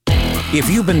If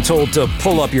you've been told to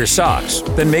pull up your socks,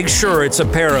 then make sure it's a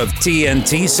pair of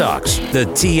TNT socks. The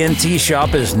TNT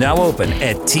shop is now open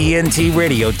at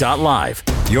tntradio.live.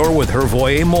 You're with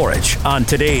Hrvoje and Morić on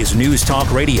today's News Talk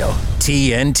Radio,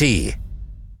 TNT.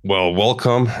 Well,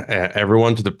 welcome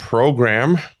everyone to the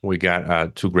program. We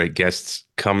got two great guests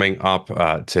coming up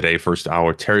today. First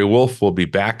hour, Terry Wolfe will be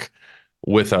back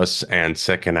with us, and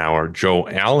second hour, Joe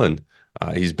Allen.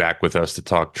 He's back with us to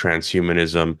talk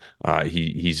transhumanism.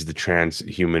 He's the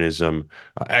transhumanism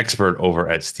expert over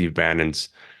at Steve Bannon's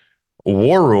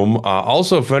War Room.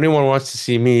 Also, if anyone wants to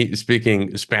see me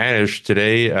speaking Spanish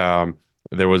today,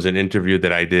 there was an interview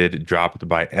that I did dropped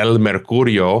by El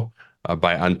Mercurio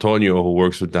by Antonio, who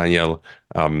works with Danielle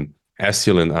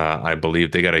Esculin, I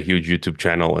believe. They got a huge YouTube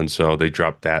channel, and so they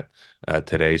dropped that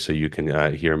today, so you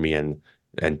can hear me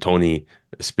and Tony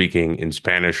speaking in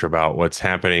Spanish about what's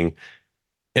happening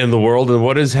in the world. And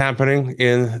what is happening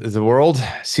in the world?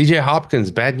 CJ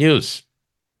Hopkins, bad news.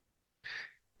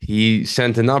 He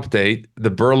sent an update.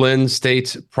 The Berlin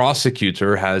state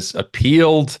prosecutor has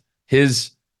appealed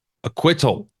his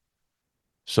acquittal.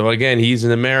 So again, he's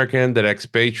an American that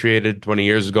expatriated 20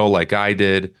 years ago, like I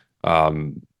did,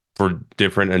 for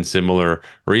different and similar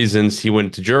reasons. He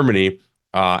went to Germany,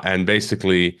 and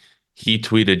basically he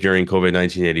tweeted during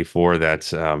COVID-19 84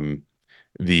 that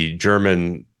the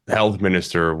German health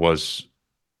minister was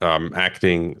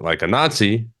acting like a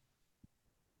Nazi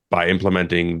by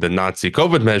implementing the Nazi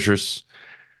COVID measures,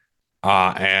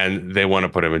 and they want to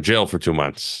put him in jail for 2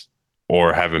 months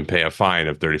or have him pay a fine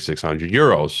of 3,600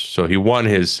 euros. So he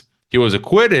was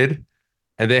acquitted,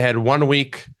 and they had 1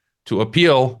 week to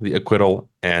appeal the acquittal,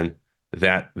 and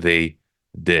that they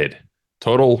did.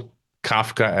 Total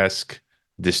Kafkaesque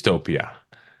dystopia.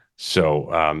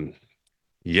 So,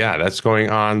 yeah, that's going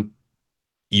on.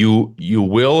 You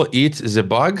will eat the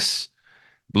bugs.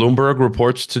 Bloomberg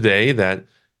reports today that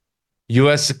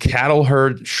U.S. cattle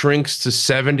herd shrinks to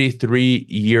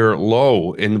 73-year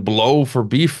low in blow for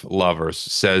beef lovers.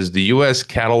 Says the U.S.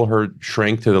 cattle herd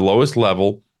shrank to the lowest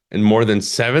level in more than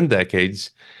 7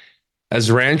 decades as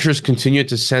ranchers continue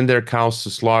to send their cows to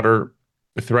slaughter,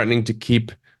 threatening to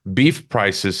keep beef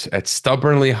prices at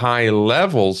stubbornly high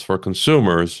levels for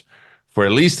consumers for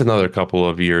at least another couple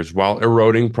of years, while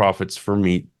eroding profits for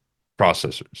meat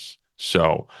processors.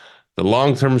 So the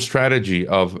long-term strategy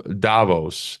of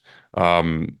Davos,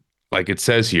 like it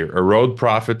says here, erode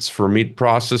profits for meat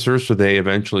processors so they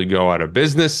eventually go out of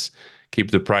business,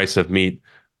 keep the price of meat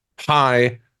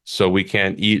high so we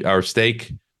can't eat our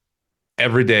steak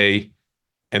every day,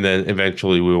 and then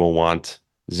eventually we will want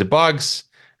the bugs.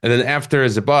 And then after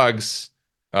the bugs,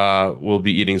 we'll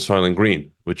be eating Soylent Green,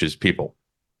 which is people.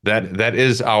 That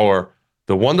is the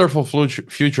wonderful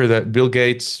future that Bill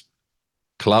Gates,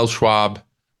 Klaus Schwab,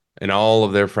 and all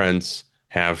of their friends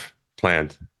have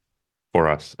planned for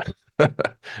us.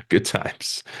 Good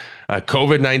times.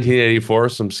 COVID-19 84,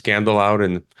 some scandal out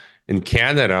in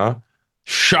Canada.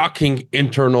 Shocking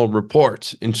internal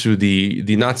report into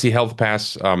the Nazi Health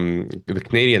Pass, the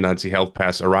Canadian Nazi Health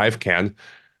Pass ArriveCan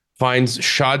finds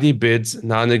shoddy bids,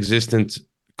 non-existent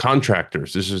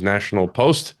contractors. This is National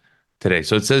Post today.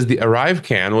 So it says the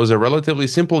ArriveCan was a relatively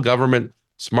simple government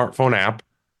smartphone app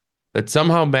that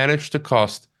somehow managed to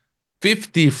cost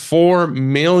 $54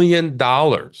 million.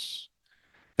 The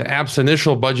app's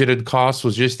initial budgeted cost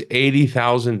was just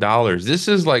 $80,000. This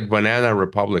is like Banana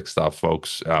Republic stuff,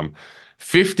 folks.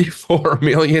 $54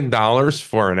 million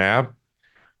for an app.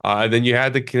 Then you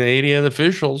had the Canadian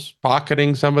officials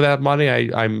pocketing some of that money,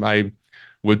 I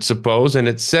would suppose. And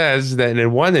it says that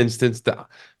in one instance, the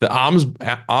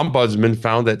ombudsman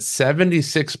found that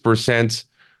 76%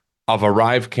 of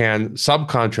ArriveCan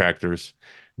subcontractors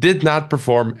did not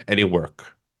perform any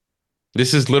work.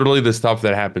 This is literally the stuff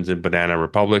that happens in banana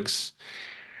republics.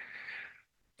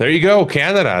 There you go,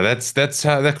 Canada. That's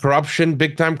the corruption,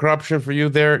 big time corruption for you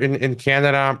there in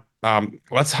Canada.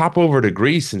 Let's hop over to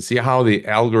Greece and see how the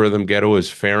algorithm ghetto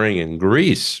is faring in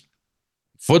Greece.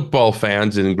 Football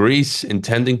fans in Greece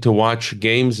intending to watch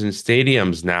games in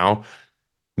stadiums now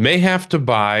may have to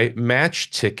buy match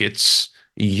tickets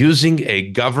using a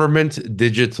government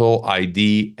digital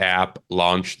ID app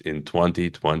launched in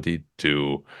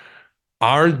 2022.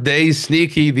 Aren't they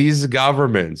sneaky, these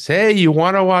governments? Hey, you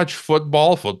want to watch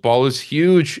football? Football is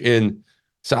huge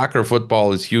soccer.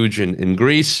 Football is huge in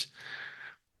Greece.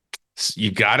 You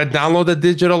got to download the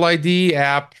digital ID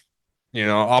app,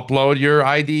 upload your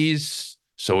IDs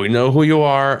so we know who you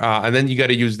are. And then you got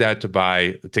to use that to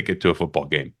buy a ticket to a football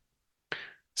game.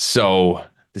 So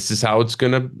this is how it's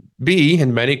going to be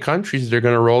in many countries. They're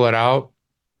going to roll it out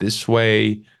this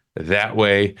way that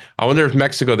way. I wonder if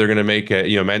Mexico, they're going to make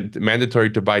it, mandatory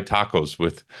to buy tacos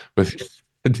with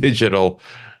digital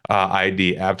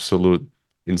ID. Absolute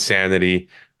insanity.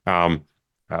 Um,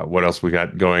 what else we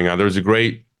got going on? There was a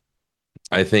great,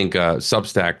 I think,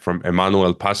 Substack from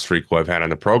Emmanuel Pastrik, who I've had on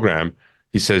the program.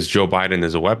 He says Joe Biden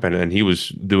is a weapon, and he was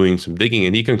doing some digging,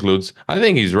 and he concludes, I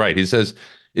think he's right. He says,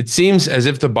 it seems as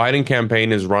if the Biden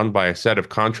campaign is run by a set of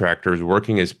contractors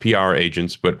working as PR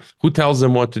agents, but who tells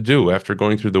them what to do? After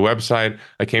going through the website,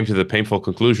 I came to the painful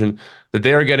conclusion that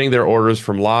they are getting their orders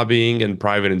from lobbying and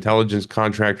private intelligence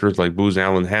contractors like Booz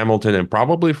Allen Hamilton, and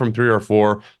probably from 3 or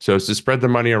 4, so as to spread the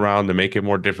money around to make it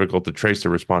more difficult to trace the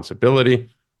responsibility.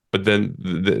 But then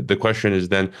the question is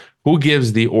then, who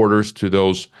gives the orders to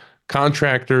those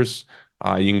contractors?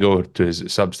 You can go to his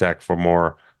Substack for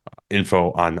more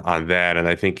info on that. And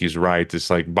I think he's right. It's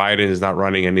like Biden is not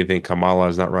running anything. Kamala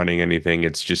is not running anything.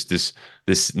 It's just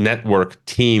this network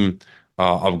team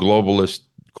of globalist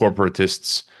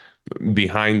corporatists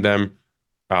behind them.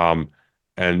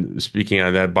 And speaking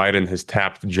of that, Biden has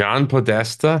tapped John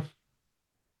Podesta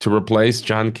to replace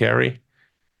John Kerry.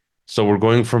 So we're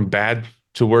going from bad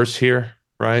to worse here,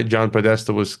 right? John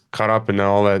Podesta was caught up in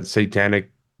all that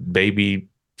satanic baby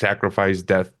sacrifice,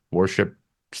 death, worship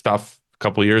stuff a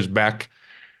couple years back.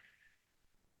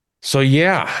 So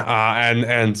yeah,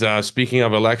 and speaking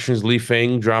of elections, Li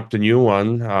Feng dropped a new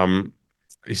one.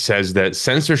 He says that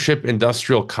censorship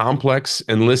industrial complex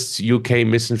enlists UK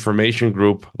misinformation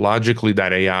group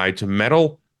Logically.ai to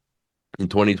meddle in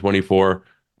 2024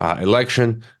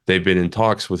 election. They've been in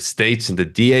talks with states and the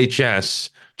DHS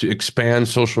to expand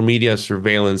social media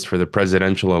surveillance for the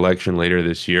presidential election later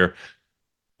this year.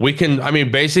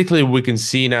 Basically, we can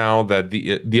see now that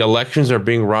the elections are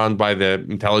being run by the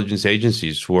intelligence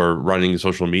agencies who are running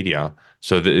social media.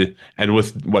 And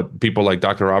with what people like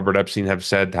Dr. Robert Epstein have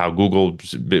said, how Google,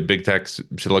 big tech,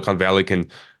 Silicon Valley can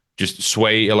just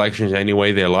sway elections any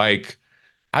way they like.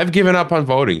 I've given up on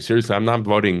voting. Seriously, I'm not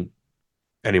voting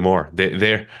anymore.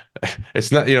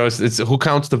 It's not, it's who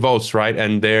counts the votes, right?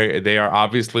 And they are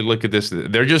obviously, look at this.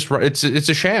 They're just, it's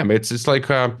a sham. It's like,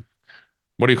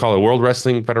 what do you call it? World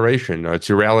Wrestling Federation. It's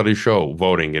a reality show.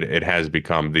 Voting. It has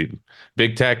become. The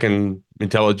big tech and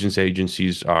intelligence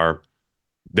agencies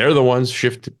they're the ones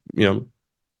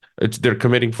they're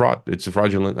committing fraud. It's a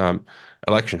fraudulent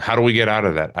election. How do we get out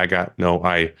of that? I got no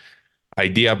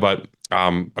idea, but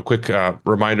a quick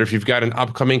reminder, if you've got an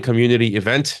upcoming community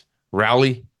event,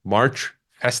 rally, march,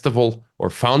 festival, or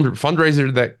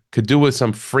fundraiser that could do with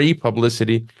some free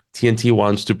publicity, TNT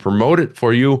wants to promote it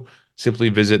for you. Simply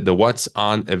visit the What's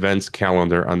On Events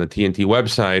calendar on the TNT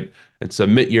website and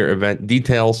submit your event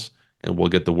details, and we'll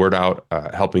get the word out,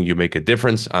 helping you make a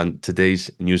difference on today's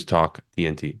News Talk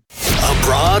TNT.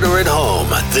 Abroad or at home,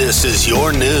 this is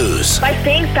your news. By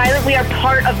staying silent, we are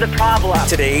part of the problem.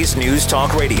 Today's News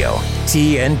Talk Radio,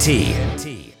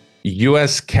 TNT.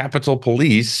 U.S. Capitol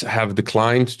Police have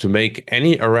declined to make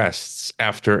any arrests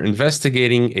after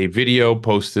investigating a video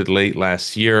posted late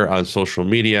last year on social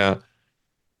media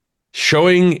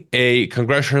showing a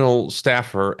congressional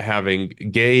staffer having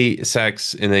gay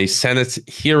sex in a Senate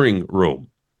hearing room.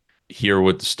 Here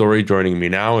with the story, joining me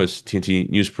now is TNT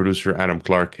News producer Adam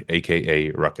Clark,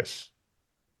 a.k.a. Ruckus.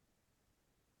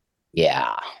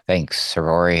 Yeah, thanks,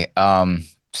 Hrvoje.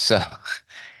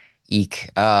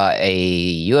 A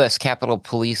U.S. Capitol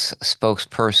Police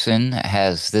spokesperson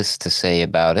has this to say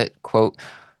about it, quote,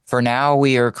 "For now,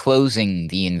 we are closing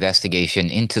the investigation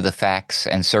into the facts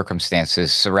and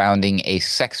circumstances surrounding a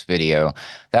sex video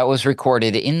that was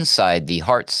recorded inside the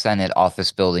Hart Senate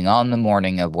office building on the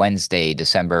morning of Wednesday,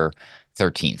 December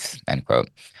 13th, end quote.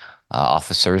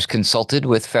 Officers consulted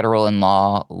with federal and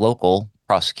local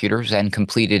prosecutors and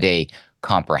completed a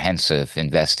comprehensive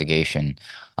investigation.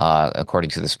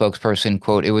 According to the spokesperson,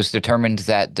 quote, "It was determined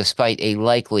that despite a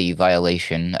likely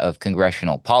violation of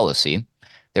congressional policy,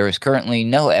 there is currently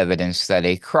no evidence that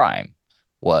a crime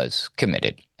was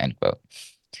committed," end quote.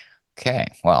 Okay,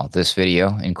 well, this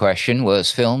video in question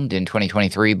was filmed in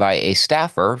 2023 by a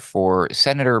staffer for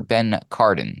Senator Ben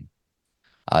Cardin,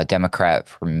 a Democrat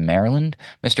from Maryland.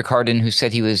 Mr. Cardin, who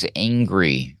said he was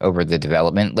angry over the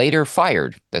development, later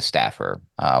fired the staffer,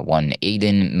 one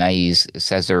Aiden Maiz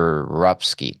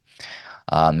Cesaropsky.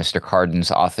 Mr.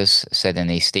 Cardin's office said in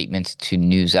a statement to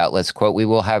news outlets, quote, "We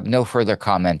will have no further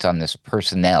comment on this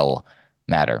personnel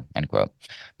matter," end quote.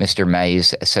 Mr.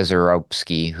 Maiz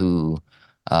Cesaropsky, who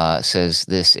says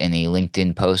this in a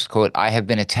LinkedIn post, quote, "I have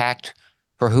been attacked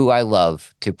for who I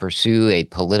love to pursue a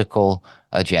political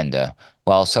agenda.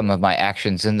 While some of my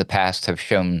actions in the past have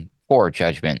shown poor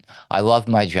judgment, I love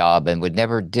my job and would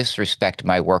never disrespect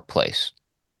my workplace,"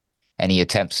 Any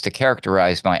attempts to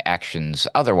characterize my actions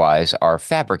otherwise are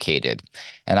fabricated,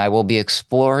 and I will be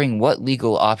exploring what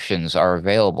legal options are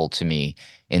available to me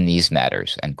in these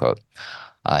matters, end quote.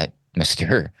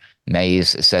 Mr.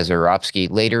 Mays Cesarovsky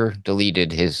later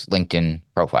deleted his LinkedIn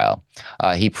profile.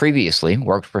 He previously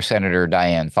worked for Senator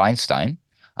Dianne Feinstein,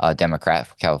 a Democrat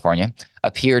from California,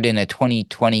 appeared in a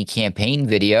 2020 campaign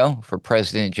video for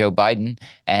President Joe Biden,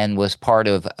 and was part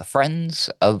of Friends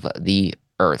of the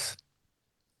Earth.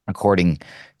 According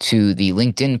to the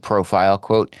LinkedIn profile,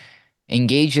 quote,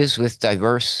 engages with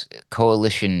diverse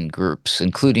coalition groups,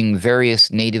 including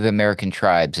various Native American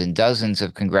tribes and dozens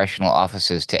of congressional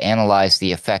offices to analyze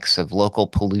the effects of local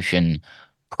pollution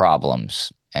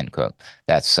problems, end quote.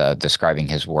 That's describing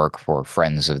his work for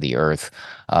Friends of the Earth.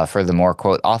 Furthermore,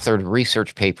 quote, authored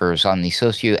research papers on the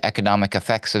socioeconomic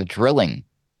effects of drilling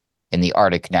in the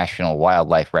Arctic National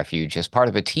Wildlife Refuge as part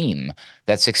of a team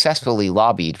that successfully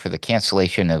lobbied for the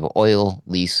cancellation of oil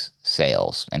lease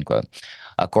sales, end quote.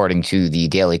 According to the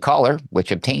Daily Caller,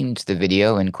 which obtained the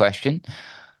video in question,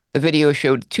 the video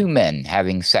showed two men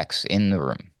having sex in the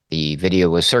room. The video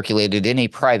was circulated in a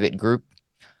private group.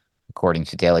 According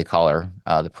to Daily Caller,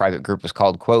 the private group was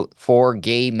called, quote, For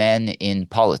Gay Men in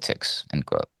Politics, end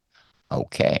quote.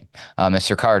 Okay.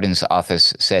 Mr. Cardin's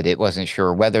office said it wasn't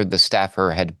sure whether the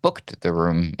staffer had booked the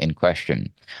room in question.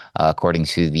 According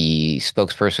to the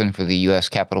spokesperson for the U.S.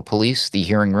 Capitol Police, the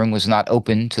hearing room was not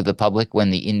open to the public when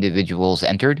the individuals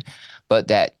entered, but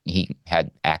that he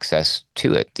had access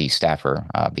to it, the staffer,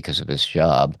 because of his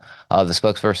job. The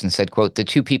spokesperson said, quote, the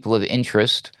two people of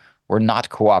interest were not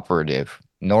cooperative,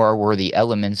 nor were the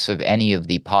elements of any of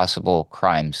the possible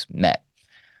crimes met.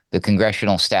 The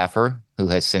congressional staffer, who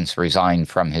has since resigned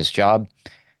from his job,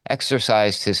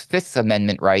 exercised his Fifth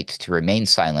Amendment right to remain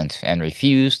silent and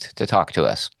refused to talk to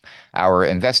us. Our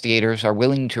investigators are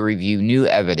willing to review new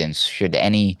evidence should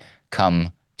any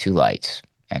come to light,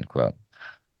 end quote.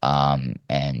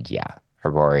 And yeah,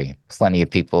 Hrvoje, plenty of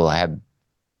people have,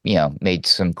 made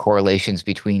some correlations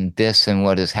between this and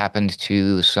what has happened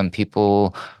to some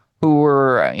people who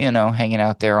were, hanging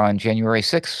out there on January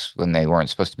 6th when they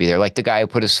weren't supposed to be there. Like the guy who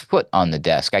put his foot on the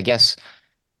desk. I guess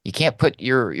you can't put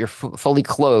your fully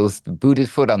clothed, booted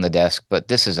foot on the desk, but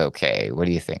this is okay. What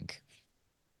do you think?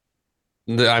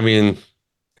 I mean,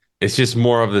 it's just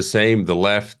more of the same. The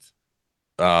left,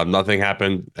 nothing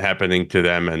happening to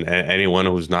them, and anyone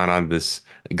who's not on this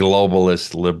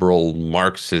globalist, liberal,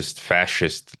 Marxist,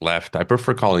 fascist left. I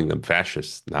prefer calling them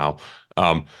fascists now.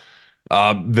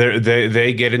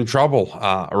 They get in trouble,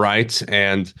 right?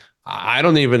 And I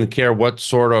don't even care what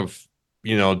sort of,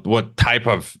 what type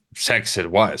of sex it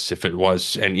was. If it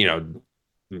was, and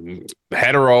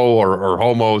hetero or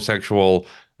homosexual,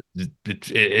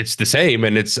 it's the same,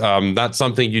 and it's not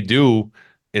something you do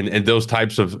in those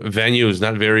types of venues.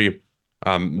 Not very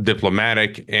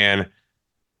diplomatic. And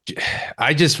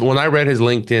when I read his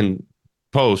LinkedIn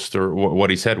post or what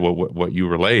he said, what you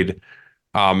relayed.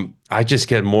 I just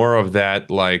get more of that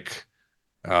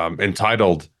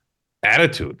entitled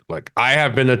attitude. Like, I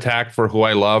have been attacked for who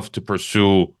I love to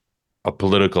pursue a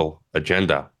political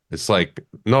agenda. It's like,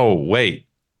 no, wait,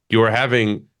 you are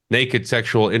having naked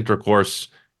sexual intercourse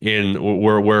in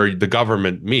where the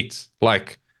government meets.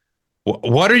 Like,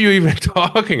 what are you even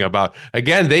talking about?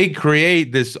 Again, they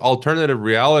create this alternative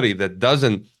reality that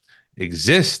doesn't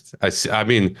exist. I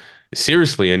mean,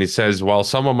 seriously. And he says, while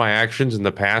some of my actions in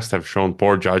the past have shown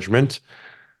poor judgment,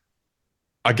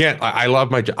 again, I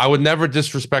love I would never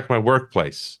disrespect my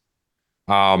workplace.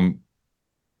 Again,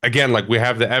 like, we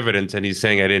have the evidence, and he's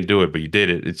saying I didn't do it, but you did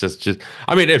it. It's just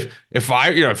I mean,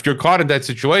 if you're caught in that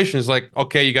situation, it's like,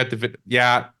 okay, you got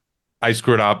yeah, I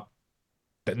screwed up.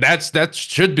 That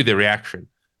should be the reaction,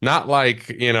 not like,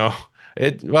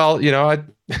 it. Well,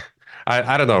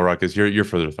 I don't know, Ruckus. Your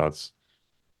further thoughts.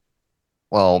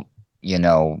 Well,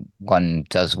 one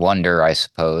does wonder, I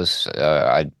suppose.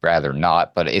 I'd rather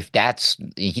not, but if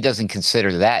he doesn't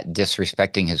consider that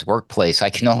disrespecting his workplace,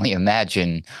 I can only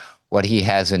imagine what he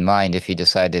has in mind if he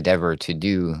decided ever to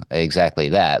do exactly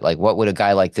that. Like, what would a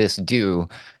guy like this do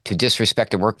to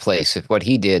disrespect a workplace if what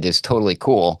he did is totally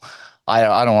cool?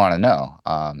 I don't want to know.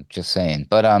 Just saying.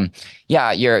 But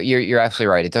yeah, you're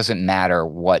absolutely right. It doesn't matter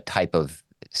what type of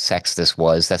sex this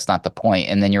was. That's not the point.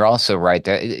 And then you're also right.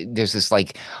 There's this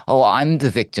like, oh, I'm the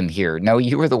victim here. No,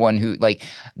 you were the one who, like,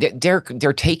 they're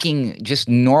taking just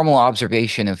normal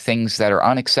observation of things that are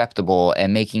unacceptable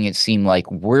and making it seem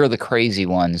like we're the crazy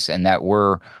ones and that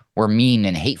we're mean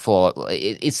and hateful.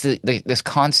 It's this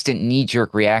constant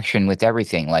knee-jerk reaction with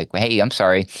everything. Like, hey, I'm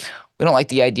sorry. We don't like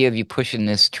the idea of you pushing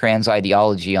this trans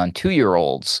ideology on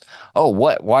 2-year-olds. Oh,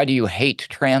 what? Why do you hate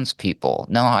trans people?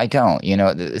 No, I don't.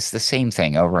 It's the same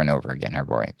thing over and over again,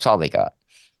 Hrvoje. It's all they got.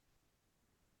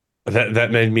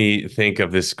 That made me think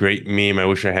of this great meme. I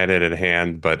wish I had it at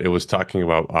hand, but it was talking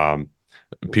about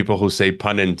people who say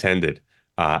pun intended.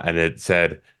 And it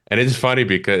said, and it's funny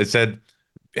because it said,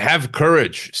 have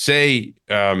courage, say,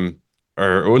 when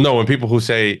people who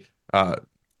say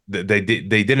they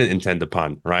didn't intend the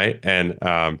pun, right? And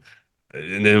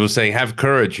it was saying, have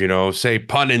courage, say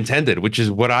pun intended, which is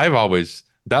what I've always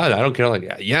done. I don't care.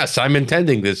 Like, yes, I'm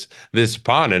intending this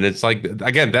pun. And it's like,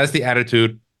 again, that's the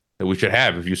attitude that we should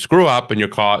have. If you screw up and you're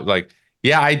caught, like,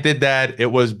 yeah, I did that.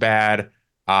 It was bad.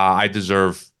 I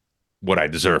deserve what I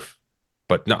deserve.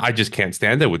 But no, I just can't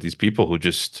stand it with these people who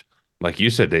just, like you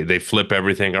said, they flip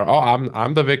everything. Or,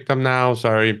 I'm the victim now.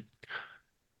 Sorry.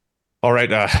 All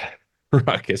right,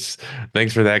 Ruckus,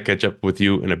 thanks for that. Catch up with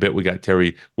you in a bit. We got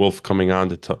Terry Wolfe coming on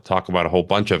to talk about a whole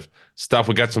bunch of stuff.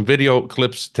 We got some video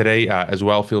clips today as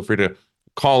well. Feel free to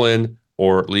call in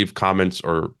or leave comments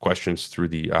or questions through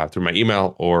through my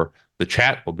email or the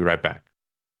chat. We'll be right back.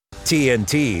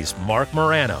 TNT's Mark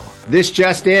Morano. This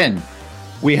just in.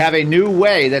 We have a new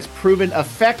way that's proven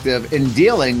effective in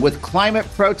dealing with climate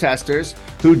protesters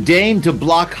who deign to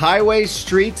block highways,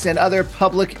 streets, and other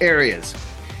public areas.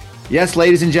 Yes,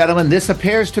 ladies and gentlemen, this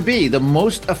appears to be the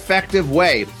most effective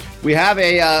way. We have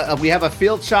a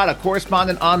field shot, a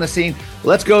correspondent on the scene.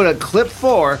 Let's go to clip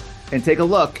 4 and take a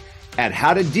look at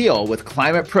how to deal with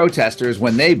climate protesters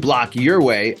when they block your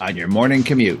way on your morning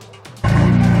commute.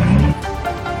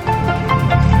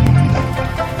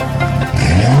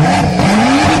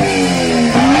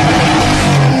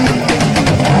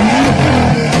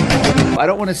 I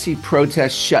don't want to see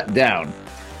protests shut down,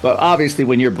 but obviously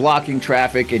when you're blocking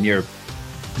traffic and you're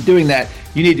doing that,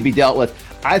 you need to be dealt with.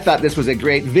 I thought this was a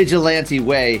great vigilante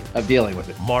way of dealing with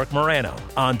it. Mark Morano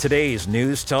on today's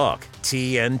News Talk,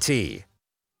 TNT.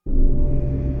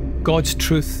 God's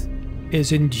truth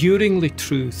is enduringly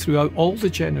true throughout all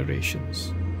the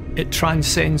generations. It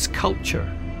transcends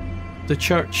culture. The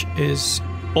church is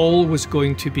always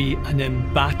going to be an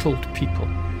embattled people.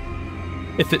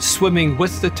 If it's swimming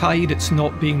with the tide, it's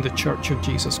not being the church of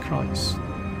Jesus Christ.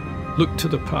 Look to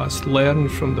the past, learn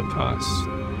from the past,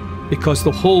 because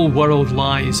the whole world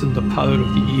lies in the power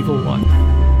of the evil one.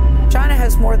 China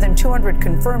has more than 200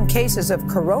 confirmed cases of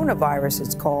coronavirus,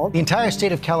 it's called. The entire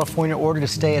state of California ordered to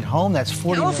stay at home. That's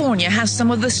 40 California has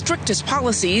some of the strictest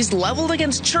policies leveled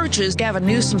against churches. Gavin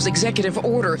Newsom's executive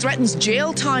order threatens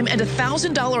jail time and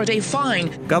 $1,000 a day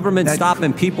fine. Government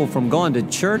stopping people from going to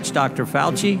church, Dr.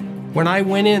 Fauci. When I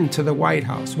went into the White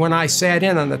House, when I sat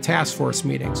in on the task force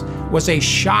meetings, was a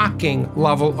shocking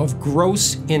level of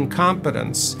gross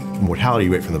incompetence. The mortality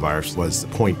rate from the virus was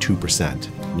 0.2%,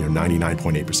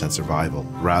 99.8% survival,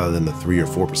 rather than the 3 or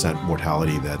 4%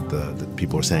 mortality that the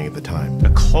people were saying at the time. The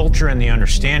culture and the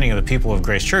understanding of the people of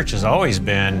Grace Church has always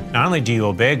been, not only do you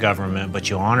obey government, but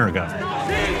you honor government.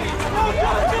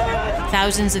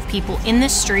 Thousands of people in the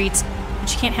streets,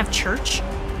 but you can't have church.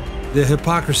 The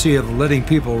hypocrisy of letting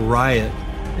people riot,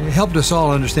 it helped us all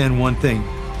understand one thing.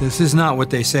 This is not what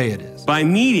they say it is. By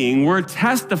meeting, we're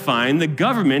testifying the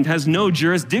government has no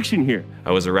jurisdiction here.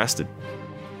 I was arrested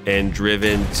and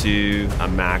driven to a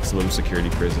maximum security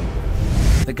prison.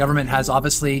 The government has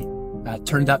obviously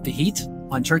turned up the heat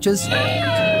on churches.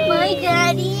 My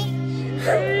daddy.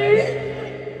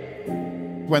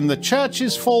 When the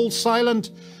churches fall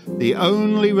silent, the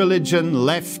only religion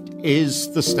left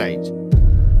is the state.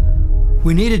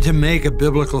 We needed to make a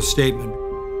biblical statement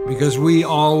because we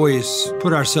always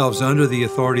put ourselves under the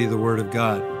authority of the Word of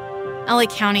God. LA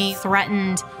County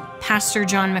threatened Pastor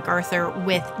John MacArthur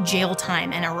with jail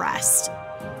time and arrest.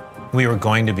 We were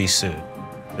going to be sued.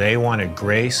 They wanted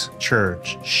Grace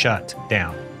Church shut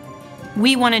down.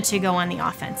 We wanted to go on the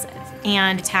offensive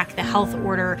and attack the health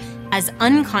order as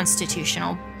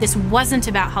unconstitutional. This wasn't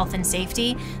about health and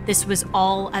safety. This was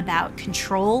all about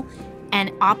control and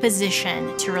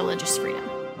opposition to religious freedom.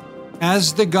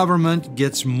 As the government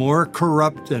gets more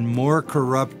corrupt and more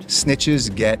corrupt,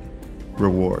 snitches get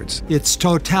rewards. Its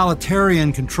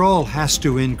totalitarian control has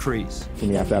to increase. So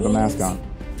we have to have a mask on.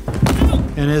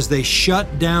 And as they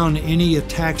shut down any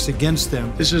attacks against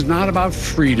them, this is not about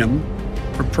freedom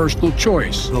or personal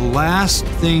choice. The last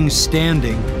thing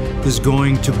standing is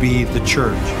going to be the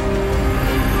church.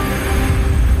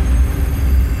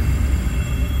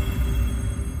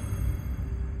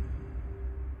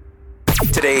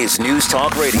 Today's News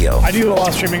Talk Radio. I do a lot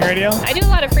of streaming radio. I do a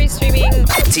lot of free streaming.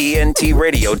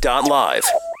 TNTradio.live.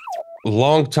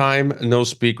 Long time no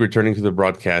speak. Returning to the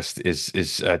broadcast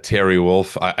is Terry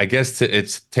Wolfe. I guess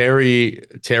it's Terry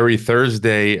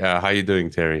Thursday. How you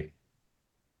doing, Terry?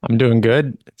 I'm doing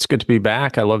good. It's good to be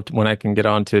back. I loved when I can get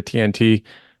on to TNT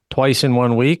twice in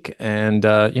 1 week and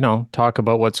talk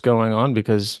about what's going on,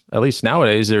 because at least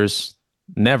nowadays there's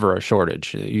never a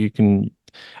shortage.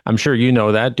 I'm sure you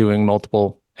know that, doing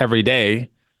multiple every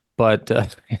day, but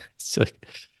it's like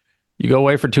you go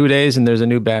away for 2 days and there's a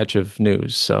new batch of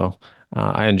news. So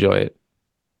I enjoy it.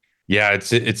 Yeah,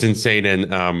 it's insane,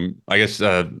 and I guess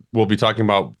we'll be talking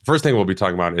about first thing we'll be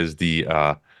talking about is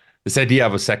the this idea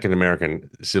of a second American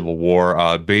Civil War.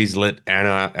 Baselit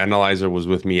Analyzer was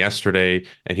with me yesterday,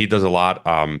 and he does a lot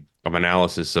of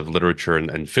analysis of literature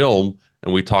and film,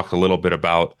 and we talked a little bit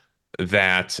about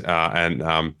that.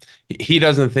 And he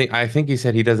doesn't think. I think he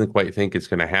said he doesn't quite think it's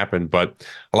going to happen, but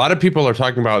a lot of people are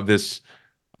talking about this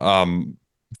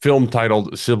film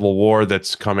titled Civil War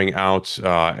that's coming out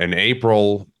in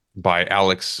April by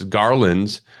Alex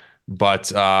Garland,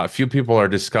 but a few people are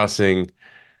discussing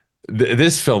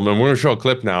this film, and we're going to show a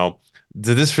clip now.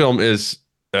 This film is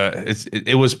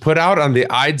it was put out on the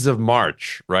Ides of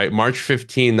March, right? March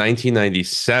 15,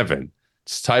 1997.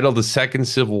 It's titled The Second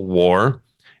Civil War.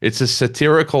 It's a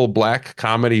satirical black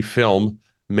comedy film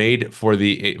made for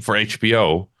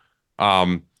HBO.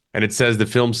 And it says the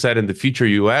film set in the future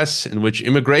U.S., in which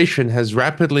immigration has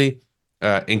rapidly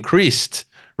increased,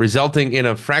 resulting in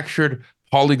a fractured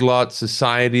polyglot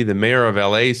society. The mayor of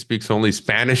L.A. speaks only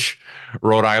Spanish.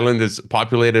 Rhode Island is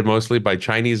populated mostly by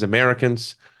Chinese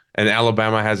Americans, and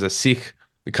Alabama has a Sikh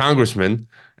congressman.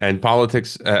 And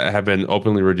politics have been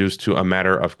openly reduced to a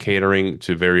matter of catering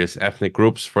to various ethnic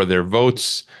groups for their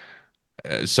votes,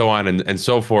 so on and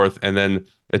so forth. And then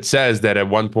it says that at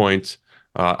one point,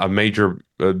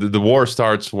 the war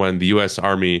starts when the U.S.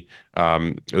 Army,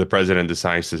 the president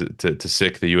decides to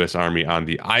sic the U.S. Army on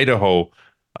the Idaho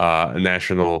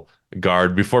National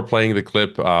Guard. Before playing the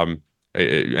clip,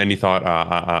 any thought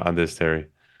on this, Terry?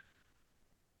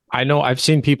 I know I've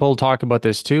seen people talk about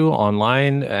this too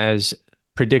online as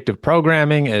predictive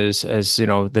programming, as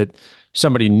that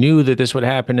somebody knew that this would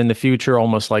happen in the future,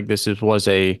 almost like was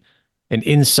an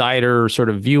insider sort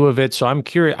of view of it. So I'm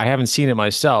curious. I haven't seen it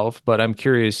myself, but I'm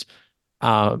curious.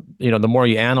 The more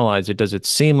you analyze it, does it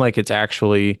seem like it's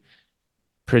actually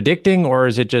predicting, or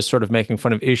is it just sort of making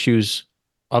fun of issues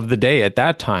of the day at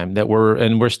that time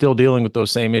we're still dealing with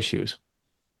those same issues?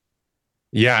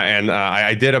 Yeah, and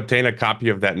I did obtain a copy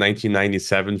of that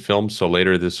 1997 film, so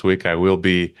later this week I will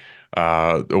be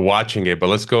watching it. But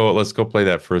let's go play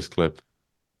that first clip.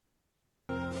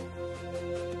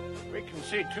 We can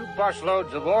see 2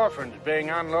 busloads of orphans being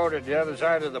unloaded the other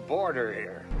side of the border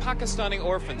here. Pakistani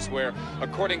orphans, where,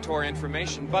 according to our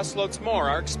information, busloads more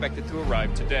are expected to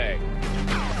arrive today.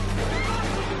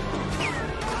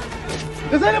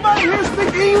 Does anybody here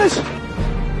speak English?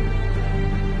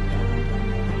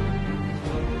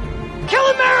 Kill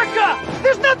America!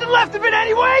 There's nothing left of it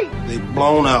anyway! They've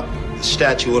blown up the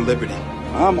Statue of Liberty.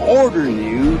 I'm ordering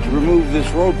you to remove this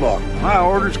roadblock. My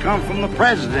orders come from the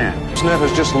president. Snap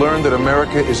has just learned that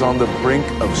America is on the brink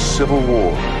of civil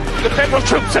war. The federal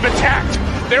troops have attacked!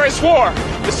 There is war!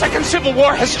 The Second Civil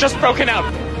War has just broken out!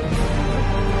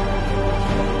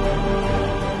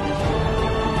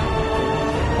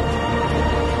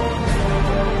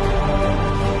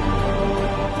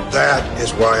 That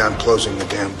is why I'm closing the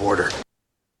damn border.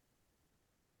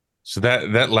 So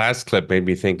that last clip made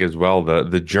me think as well.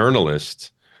 The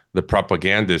journalist, the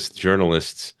propagandist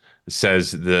journalist,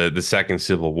 says the Second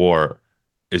Civil War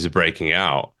is breaking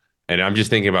out, and I'm just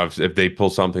thinking about if they pull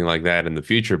something like that in the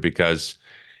future, because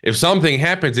if something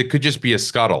happens, it could just be a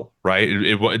scuttle, right?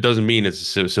 It doesn't mean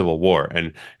it's a civil war,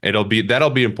 and that'll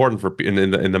be important for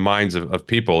in the minds of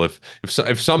people. If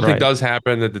something does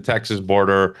happen at the Texas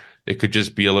border, it could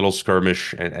just be a little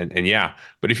skirmish, and yeah.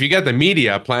 But if you get the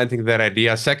media planting that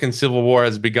idea, Second Civil War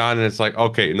has begun, and it's like,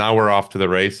 okay, now we're off to the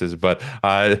races. But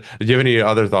do you have any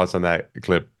other thoughts on that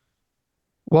clip?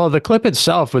 Well, the clip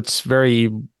itself, it's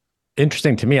very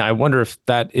interesting to me. I wonder if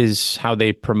that is how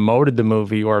they promoted the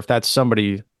movie, or if that's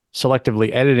somebody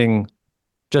selectively editing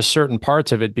just certain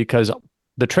parts of it, because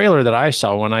the trailer that I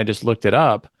saw when I just looked it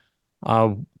up,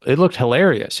 it looked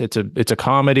hilarious. It's a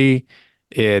comedy.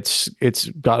 It's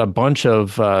got a bunch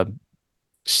of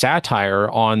satire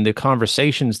on the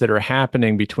conversations that are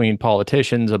happening between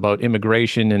politicians about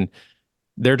immigration, and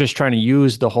they're just trying to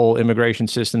use the whole immigration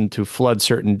system to flood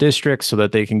certain districts so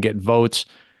that they can get votes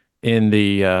in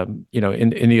the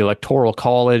in the electoral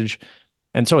college.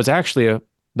 And so it's actually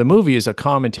the movie is a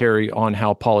commentary on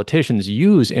how politicians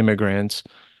use immigrants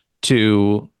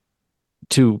to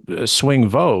to swing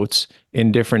votes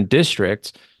in different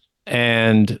districts.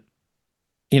 And,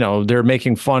 they're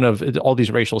making fun of all these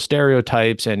racial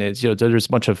stereotypes, and it's, there's a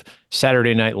bunch of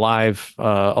Saturday Night Live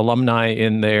alumni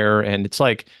in there. And it's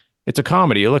like, it's a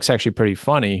comedy. It looks actually pretty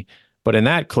funny. But in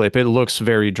that clip, it looks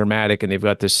very dramatic, and they've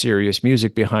got this serious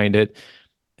music behind it.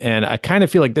 And I kind of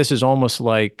feel like this is almost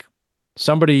like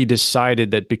somebody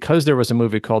decided that because there was a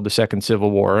movie called The Second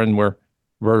Civil War, and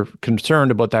we're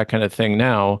concerned about that kind of thing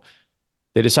now,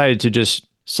 they decided to just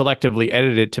selectively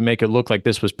edit it to make it look like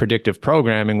this was predictive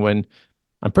programming, when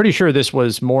I'm pretty sure this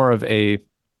was more of a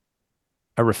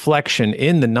reflection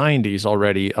in the 90s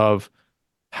already of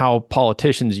how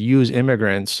politicians use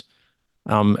immigrants.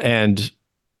 And,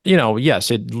 yes,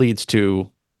 it leads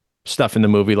to stuff in the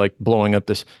movie like blowing up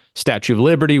this Statue of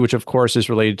Liberty, which of course is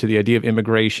related to the idea of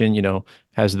immigration,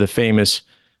 has the famous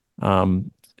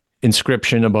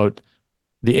inscription about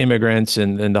the immigrants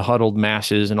and the huddled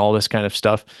masses and all this kind of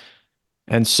stuff.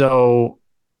 And so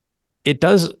it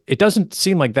doesn't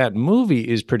seem like that movie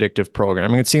is predictive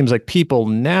programming. It seems like people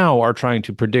now are trying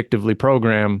to predictively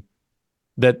program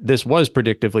that this was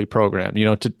predictively programmed,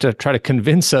 to try to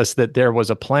convince us that there was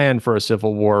a plan for a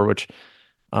civil war, which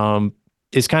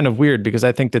is kind of weird, because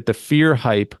I think that the fear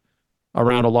hype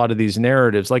around a lot of these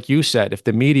narratives, like you said, if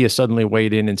the media suddenly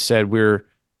weighed in and said we're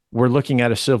looking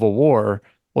at a civil war,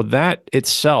 well, that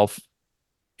itself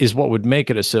is what would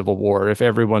make it a civil war. If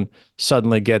everyone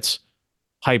suddenly gets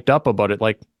hyped up about it,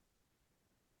 like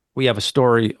we have a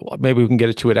story, maybe we can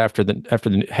get to it after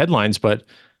the headlines, but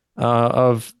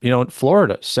of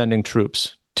Florida sending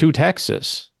troops to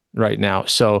Texas right now.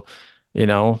 So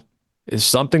is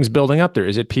something's building up there?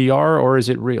 Is it PR or is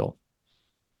it real?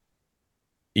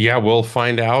 Yeah, we'll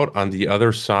find out on the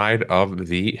other side of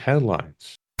the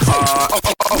headlines.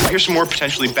 Here's some more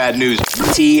potentially bad news.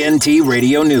 TNT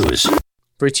Radio News.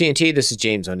 For TNT, this is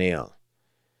James O'Neill.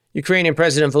 Ukrainian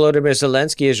President Volodymyr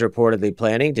Zelensky is reportedly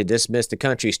planning to dismiss the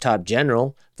country's top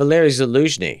general, Valery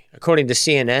Zaluzhny, according to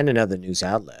CNN and other news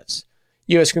outlets.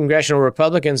 U.S. congressional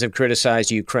Republicans have criticized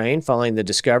Ukraine following the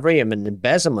discovery of an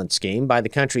embezzlement scheme by the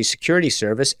country's security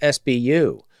service,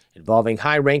 SBU, involving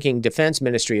high-ranking Defense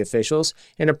Ministry officials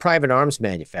and a private arms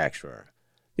manufacturer.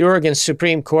 The Oregon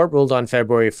Supreme Court ruled on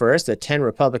February 1st that 10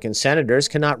 Republican senators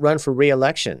cannot run for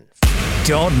re-election.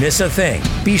 Don't miss a thing.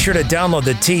 Be sure to download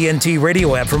the TNT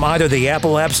Radio app from either the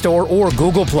Apple App Store or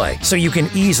Google Play, so you can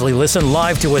easily listen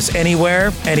live to us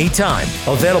anywhere, anytime.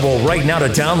 Available right now to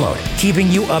download, keeping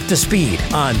you up to speed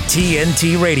on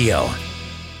TNT Radio.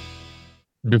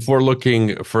 Before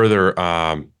looking further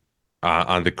on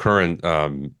the current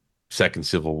Second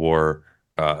Civil War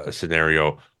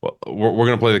scenario, we're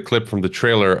going to play the clip from the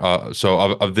trailer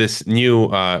of this new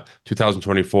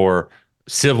 2024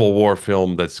 Civil War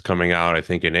film that's coming out, I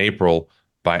think, in April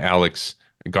by Alex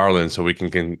Garland, so we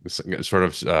can sort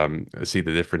of see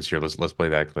the difference here. Let's play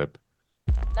that clip.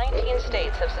 19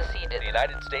 states have seceded. The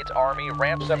United States Army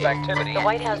ramps up activity. The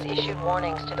White House issued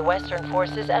warnings to the Western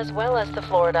forces as well as the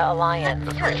Florida Alliance.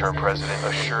 The three-term president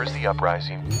assures the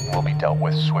uprising will be dealt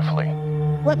with swiftly.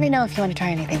 Let me know if you want to try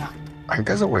anything on. Are you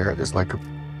guys aware there's like a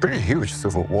pretty huge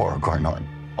civil war going on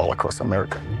all across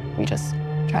America? We just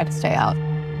try to stay out.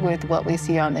 With what we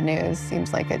see on the news,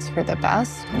 seems like it's for the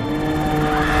best.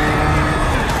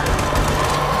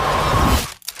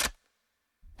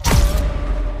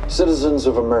 Citizens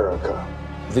of America,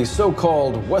 the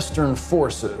so-called Western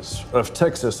forces of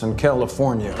Texas and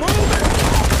California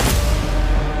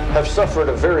have suffered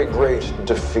a very great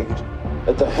defeat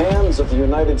at the hands of the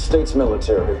United States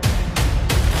military.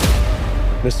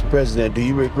 Mr. President, do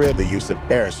you regret the use of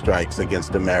airstrikes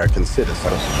against American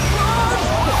citizens?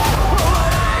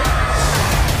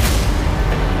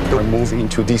 We're moving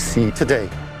to D.C. today.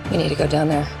 We need to go down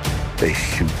there. They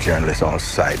shoot journalists on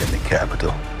sight in the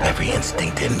Capitol. Every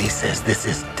instinct in me says this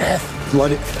is death.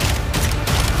 Blooded.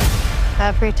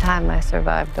 Every time I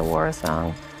survived a war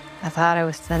zone, I thought I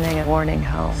was sending a warning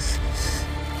home.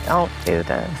 Don't do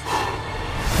this.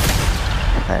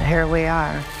 But here we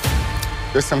are.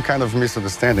 There's some kind of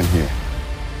misunderstanding here.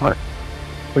 What?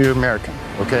 Well, you're American,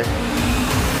 okay?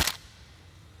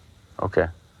 Okay.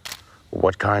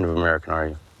 What kind of American are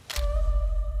you?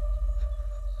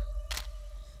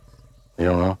 You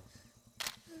don't know?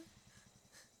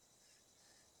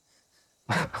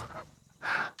 The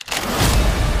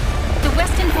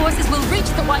Western forces will reach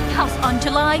the White House on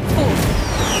July 4th.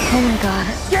 Oh my God.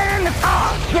 Get in the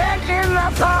car! Get in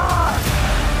the car!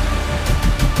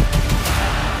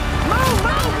 Move,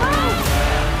 move, move!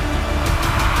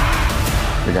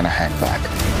 You're gonna hang back.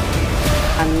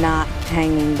 I'm not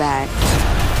hanging back.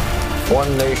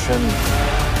 One nation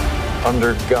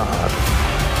under God,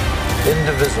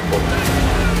 indivisible,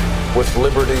 with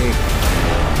liberty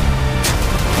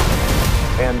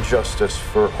and justice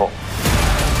for all.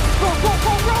 Go, go,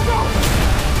 go, go, go!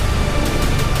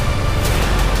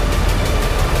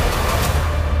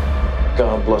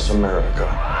 God bless America.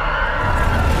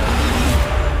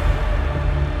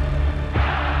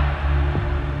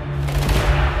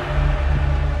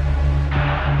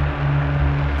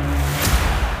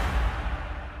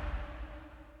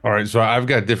 All right, so I've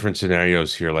got different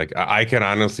scenarios here. Like I can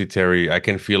honestly, Terry, I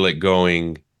can feel it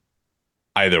going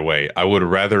either way. I would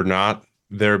rather not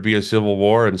there be a civil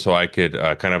war, and so I could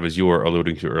kind of, as you were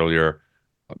alluding to earlier,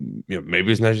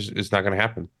 maybe it's not going to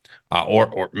happen,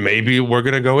 or maybe we're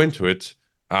going to go into it,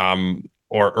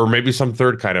 or maybe some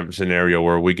third kind of scenario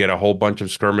where we get a whole bunch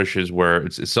of skirmishes where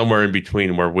it's somewhere in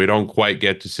between where we don't quite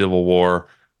get to civil war,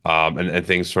 and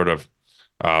things sort of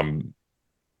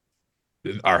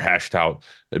are hashed out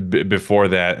before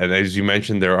that. And as you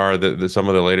mentioned, there are some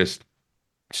of the latest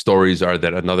stories are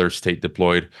that another state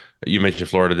deployed. You mentioned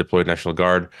Florida deployed National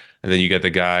Guard, and then you get the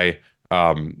guy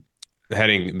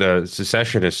heading the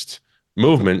secessionist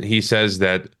movement. He says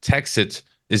that Texas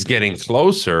is getting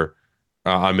closer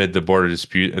amid the border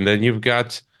dispute, and then you've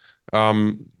got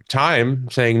Time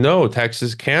saying no,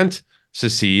 Texas can't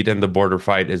secede, and the border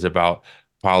fight is about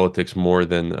politics more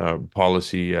than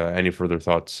policy. Any further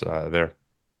thoughts there?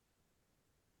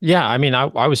 Yeah, I mean,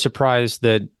 I was surprised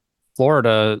that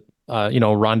Florida,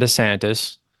 Ron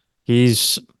DeSantis,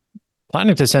 he's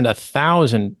planning to send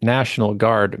 1,000 National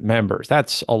Guard members.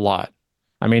 That's a lot.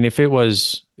 I mean, if it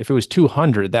was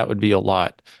 200, that would be a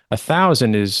lot.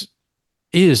 1,000 is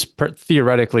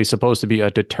theoretically supposed to be a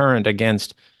deterrent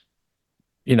against,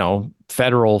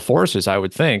 federal forces, I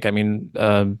would think. I mean,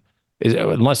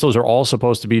 unless those are all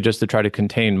supposed to be just to try to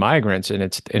contain migrants, and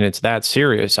it's that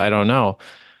serious, I don't know.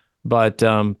 But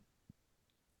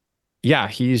yeah,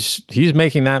 he's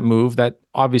making that move. That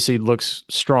obviously looks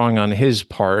strong on his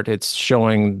part. It's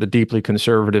showing the deeply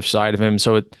conservative side of him.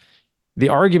 So the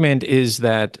argument is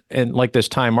that, and like this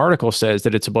Time article says,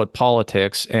 that it's about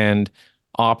politics and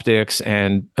optics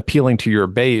and appealing to your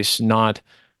base, not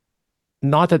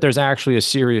that there's actually a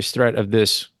serious threat of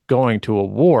this going to a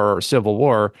war or civil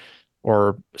war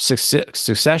or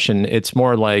secession. It's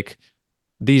more like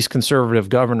these conservative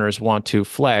governors want to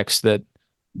flex that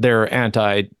they're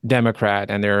anti-democrat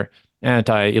and they're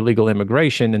anti-illegal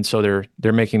immigration, and so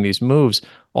they're making these moves.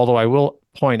 Although I will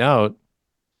point out,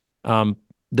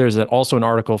 there's also an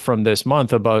article from this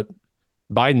month about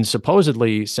Biden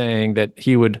supposedly saying that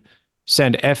he would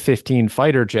send F-15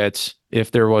 fighter jets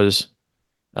if there was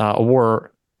a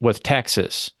war with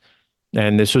Texas,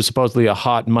 and this was supposedly a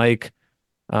hot mic.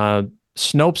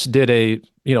 Snopes did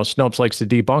Snopes likes to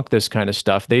debunk this kind of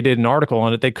stuff. They did an article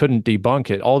on it. They couldn't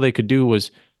debunk it. All they could do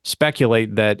was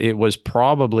speculate that it was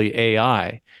probably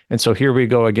AI. And so here we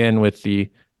go again with the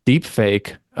deep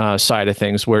fake side of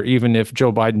things, where even if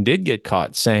Joe Biden did get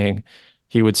caught saying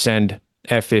he would send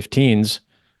F-15s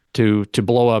to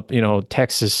blow up,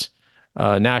 Texas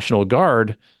National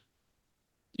Guard,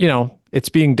 it's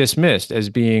being dismissed as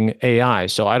being AI.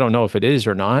 So I don't know if it is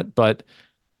or not, but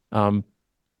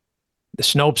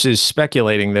Snopes is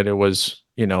speculating that it was,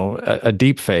 a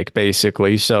deep fake,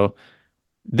 basically. So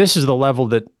this is the level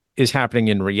that is happening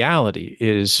in reality.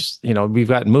 Is, we've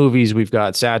got movies, we've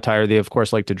got satire. They, of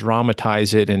course, like to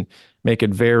dramatize it and make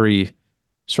it very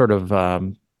sort of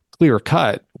clear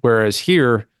cut. Whereas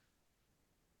here,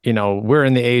 we're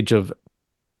in the age of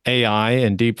AI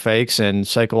and deep fakes and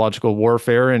psychological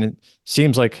warfare. And it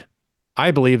seems like,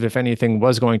 I believe, if anything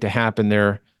was going to happen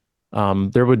there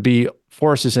would be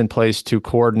forces in place to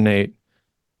coordinate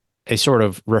a sort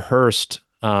of rehearsed,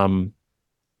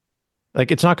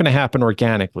 it's not going to happen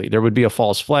organically. There would be a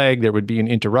false flag, there would be an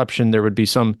interruption, there would be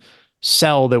some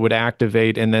cell that would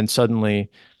activate, and then suddenly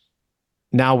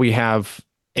now we have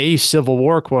a civil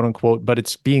war, quote unquote, but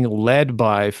it's being led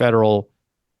by federal,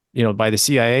 by the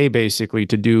CIA, basically,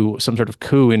 to do some sort of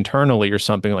coup internally or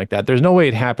something like that. There's no way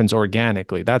it happens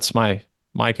organically. That's my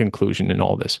conclusion in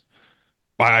all this.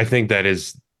 I think that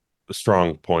is a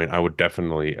strong point. I would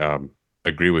definitely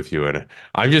agree with you. And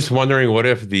I'm just wondering, what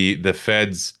if the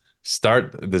feds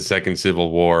start the second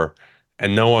civil war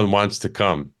and no one wants to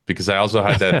come? Because I also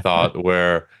had that thought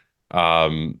where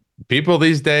people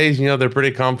these days, they're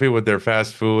pretty comfy with their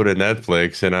fast food and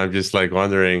Netflix. And I'm just like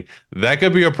wondering, that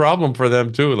could be a problem for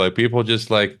them too. Like people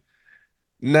just like,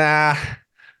 nah,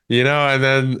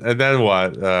 and then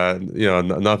what?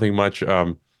 Nothing much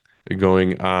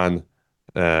going on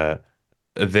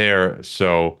there.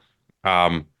 So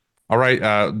all right,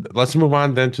 let's move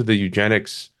on then to the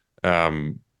eugenics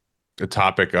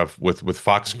topic of with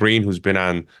Fox Green, who's been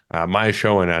on my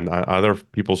show and on other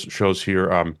people's shows here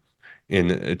in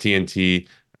TNT,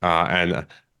 and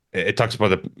he talks about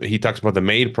the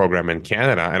MAID program in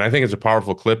Canada, and I think it's a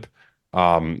powerful clip,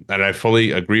 and I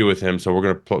fully agree with him. So we're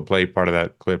going to play part of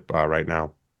that clip right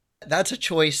now. That's a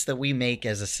choice that we make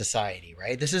as a society,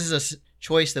 right? This is a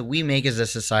choice that we make as a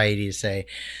society to say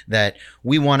that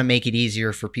we want to make it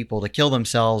easier for people to kill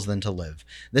themselves than to live.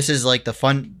 This is like the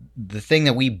thing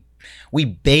that we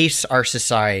base our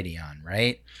society on,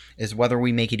 right? Is whether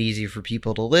we make it easier for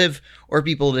people to live or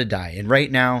people to die. And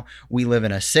right now we live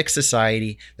in a sick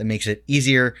society that makes it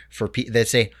easier for people that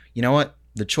say, you know what?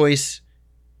 The choice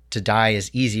to die is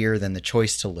easier than the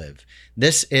choice to live.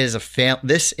 This is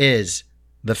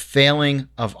the failing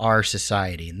of our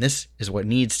society. And this is what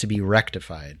needs to be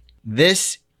rectified.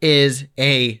 This is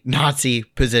a Nazi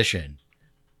position.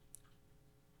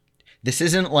 This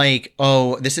isn't like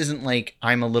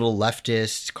I'm a little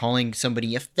leftist calling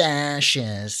somebody a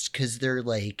fascist because they're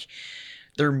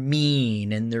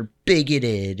mean and they're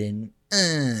bigoted and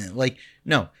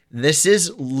no, this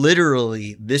is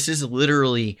literally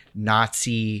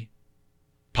Nazi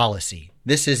policy.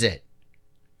 This is it.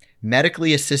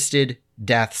 Medically assisted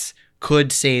deaths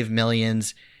could save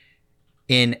millions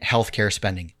in healthcare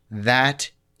spending.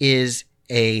 That is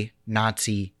a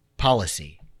Nazi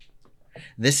policy.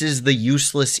 This is the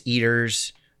useless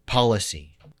eaters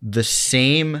policy. The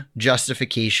same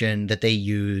justification that they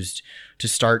used to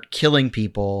start killing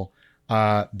people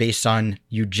based on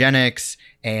eugenics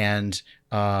and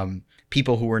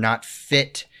people who were not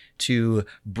fit to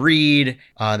breed.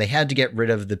 They had to get rid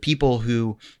of the people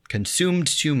who consumed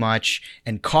too much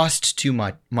and cost too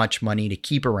much money to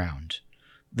keep around.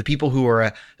 The people who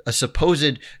are a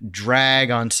supposed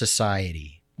drag on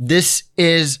society. This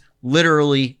is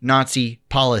literally Nazi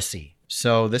policy.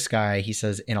 So this guy, he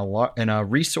says, in a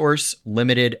resource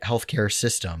limited healthcare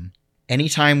system,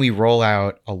 anytime we roll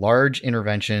out a large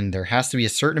intervention, there has to be a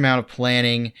certain amount of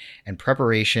planning and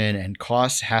preparation, and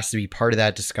cost has to be part of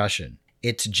that discussion.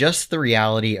 It's just the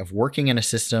reality of working in a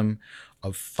system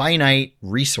of finite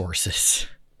resources.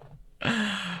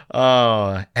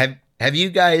 Oh, have you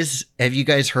guys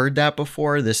heard that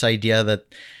before? This idea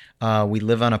that we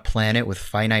live on a planet with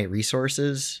finite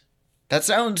resources? That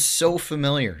sounds so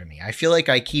familiar to me. I feel like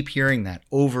I keep hearing that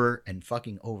over and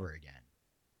fucking over again.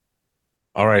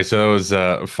 All right, so it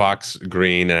was Fox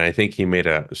Green, and I think he made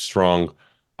a strong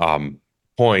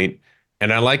point.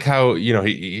 And I like how,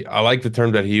 I like the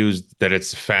term that he used, that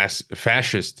it's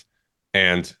fascist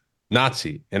and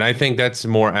Nazi. And I think that's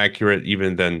more accurate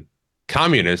even than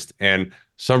communist. And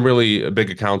some really big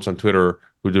accounts on Twitter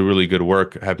who do really good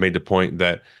work have made the point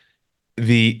that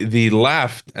the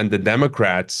left and the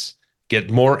Democrats get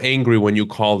more angry when you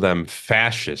call them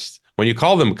fascist. When you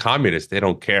call them communist, they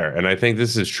don't care. And I think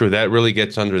this is true. That really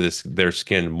gets under their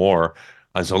skin more.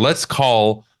 And so let's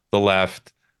call the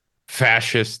left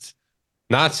fascist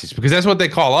Nazis, because that's what they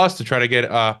call us to try to get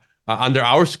under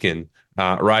our skin,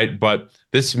 right? But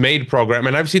this MAID program,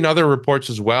 and I've seen other reports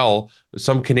as well.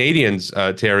 Some Canadians,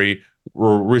 Terry,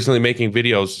 were recently making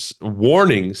videos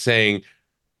warning, saying,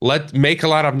 make a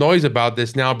lot of noise about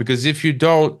this now, because if you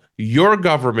don't, your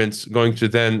government's going to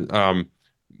then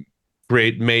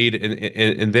create MAID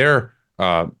in their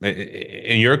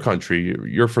in your country.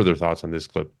 Your further thoughts on this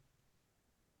clip?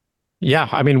 Yeah,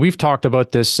 I mean, we've talked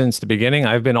about this since the beginning.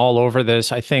 I've been all over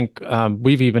this. I think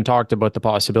we've even talked about the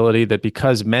possibility that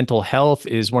because mental health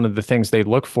is one of the things they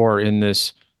look for in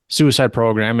this suicide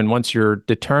program, and once you're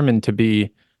determined to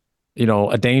be,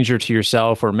 a danger to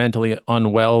yourself or mentally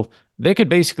unwell, they could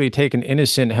basically take an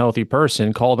innocent, healthy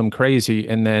person, call them crazy,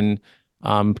 and then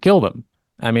kill them.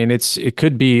 I mean, it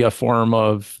could be a form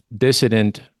of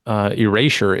dissident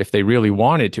erasure if they really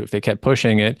wanted to, if they kept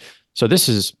pushing it. So this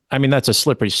is, that's a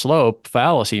slippery slope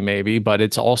fallacy maybe, but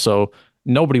it's also,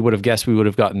 nobody would have guessed we would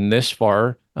have gotten this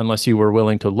far unless you were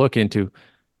willing to look into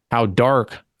how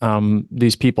dark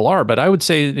these people are. But I would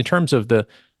say in terms of the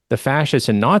fascist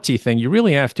and Nazi thing, you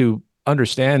really have to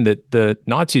understand that the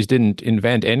Nazis didn't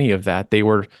invent any of that. They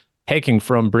were taking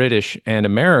from British and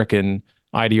American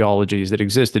ideologies that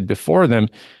existed before them.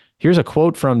 Here's a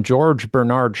quote from George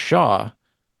Bernard Shaw.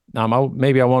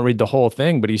 Maybe I won't read the whole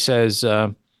thing, but he says,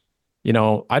 I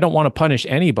don't want to punish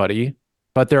anybody,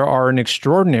 but there are an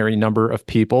extraordinary number of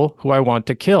people who I want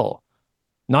to kill.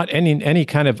 Not any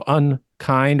kind of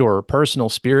unkind or personal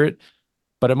spirit,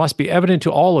 but it must be evident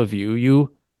to all of you.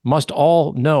 You must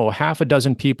all know half a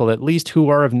dozen people at least who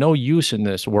are of no use in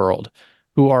this world,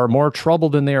 who are more trouble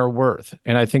than they are worth.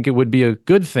 And I think it would be a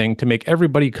good thing to make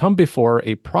everybody come before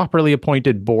a properly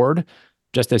appointed board,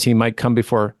 just as he might come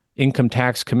before income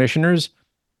tax commissioners,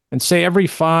 and say every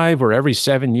 5 or every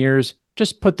 7 years,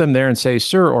 just put them there and say,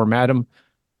 sir or madam,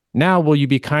 now will you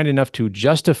be kind enough to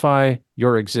justify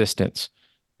your existence?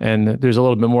 And there's a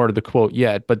little bit more to the quote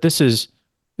yet, but this is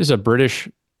a British,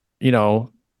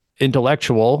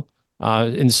 intellectual,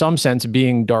 in some sense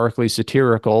being darkly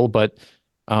satirical, but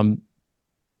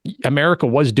America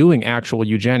was doing actual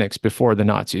eugenics before the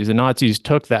Nazis. The Nazis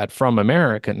took that from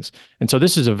Americans. And so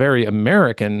this is a very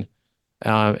American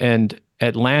and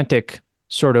Atlantic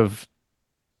sort of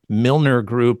Milner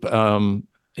group,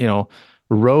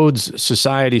 Rhodes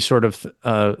Society sort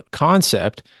of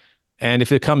concept. And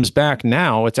if it comes back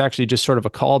now, it's actually just sort of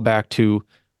a callback to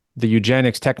the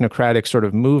eugenics technocratic sort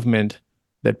of movement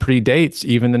that predates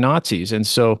even the Nazis. And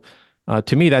so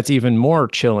to me, that's even more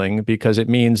chilling because it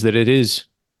means that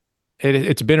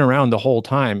it's been around the whole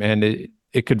time, and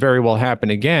it could very well happen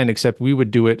again, except we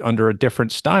would do it under a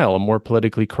different style, a more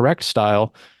politically correct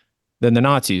style than the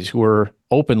Nazis, who were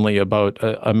openly about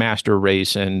a master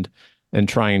race and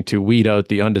trying to weed out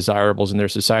the undesirables in their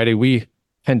society. We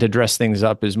tend to dress things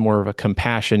up as more of a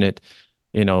compassionate,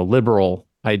 liberal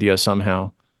idea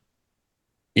somehow.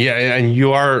 Yeah, and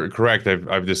you are correct.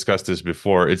 I've discussed this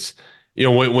before. It's,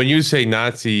 when you say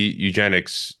Nazi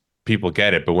eugenics, people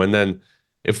get it. But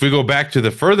if we go back to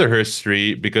the further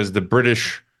history, because the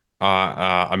British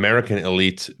American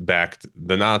elite backed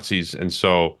the Nazis, and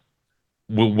so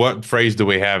what phrase do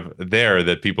we have there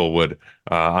that people would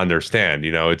understand?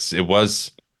 It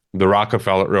was the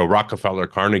Rockefeller,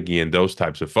 Carnegie, and those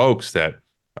types of folks that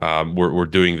were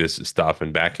doing this stuff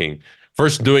and backing.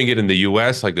 First doing it in the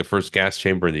U.S., like the first gas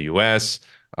chamber in the U.S.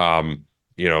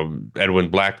 Edwin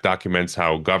Black documents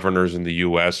how governors in the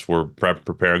U.S. were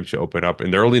preparing to open up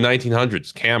in the early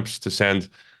 1900s camps to send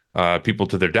people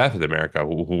to their death in America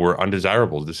who were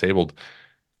undesirables, disabled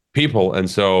people. And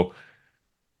so,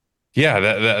 yeah,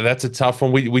 that's a tough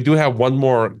one. We do have one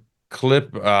more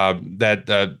clip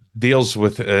that deals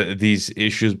with these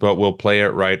issues, but we'll play it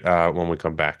right when we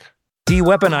come back.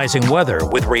 De-weaponizing weather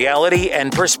with reality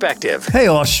and perspective. Hey,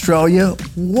 Australia,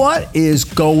 what is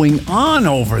going on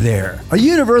over there? A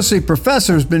university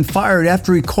professor has been fired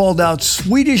after he called out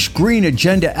Swedish Green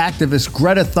Agenda activist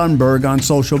Greta Thunberg on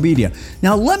social media.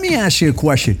 Now, let me ask you a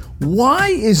question. Why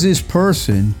is this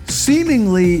person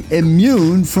seemingly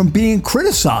immune from being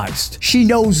criticized? She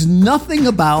knows nothing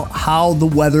about how the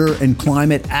weather and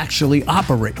climate actually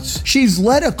operates. She's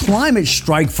led a climate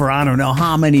strike for I don't know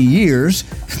how many years.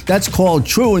 That's called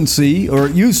truancy, or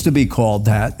it used to be called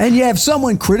that. And yet if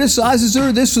someone criticizes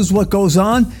her, this is what goes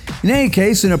on. In any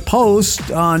case, in a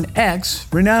post on X,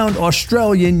 renowned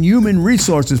Australian human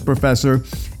resources professor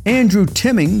Andrew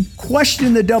Timming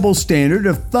questioned the double standard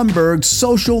of Thunberg's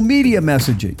social media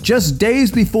messaging. Just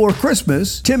days before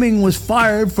Christmas, Timming was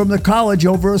fired from the college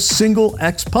over a single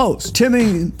X post.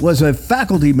 Timming was a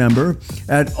faculty member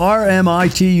at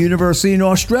RMIT University in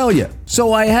Australia.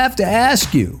 So I have to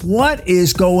ask you, what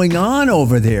is going on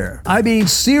over there? I mean,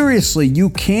 seriously,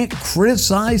 you can't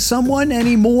criticize someone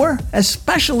anymore?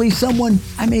 Especially someone,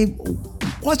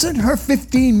 wasn't her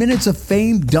 15 minutes of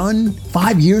fame done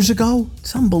 5 years ago?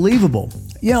 It's unbelievable.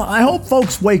 I hope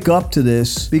folks wake up to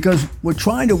this because we're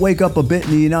trying to wake up a bit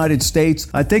in the United States.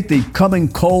 I think the coming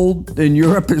cold in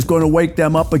Europe is going to wake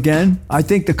them up again. I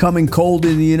think the coming cold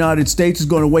in the United States is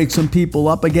going to wake some people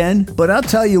up again. But I'll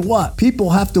tell you what,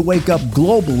 people have to wake up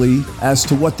globally as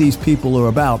to what these people are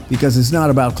about because it's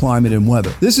not about climate and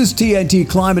weather. This is TNT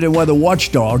Climate and Weather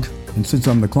Watchdog. And since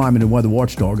I'm the climate and weather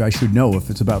watchdog, I should know if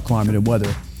it's about climate and weather.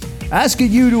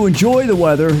 Asking you to enjoy the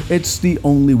weather, it's the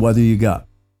only weather you got.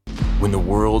 When the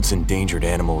world's endangered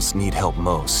animals need help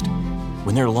most,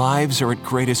 when their lives are at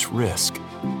greatest risk,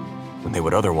 when they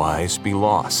would otherwise be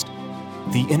lost,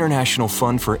 the International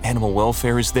Fund for Animal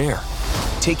Welfare is there,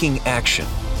 taking action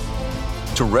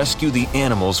to rescue the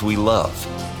animals we love,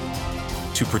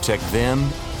 to protect them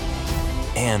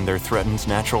and their threatened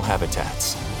natural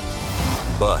habitats.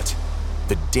 But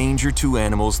the danger to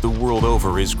animals the world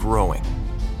over is growing,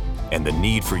 and the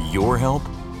need for your help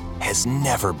has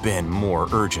never been more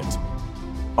urgent.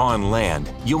 On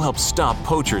land, you'll help stop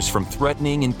poachers from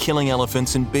threatening and killing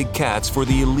elephants and big cats for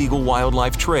the illegal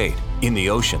wildlife trade. In the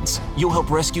oceans, you'll help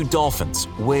rescue dolphins,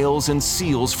 whales, and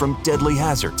seals from deadly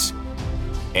hazards.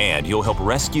 And you'll help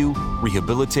rescue,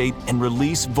 rehabilitate, and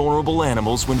release vulnerable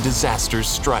animals when disasters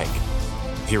strike.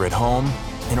 Here at home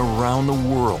and around the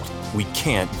world, we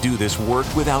can't do this work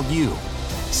without you.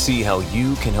 See how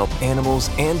you can help animals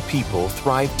and people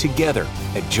thrive together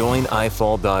at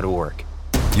joinifall.org.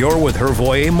 You're with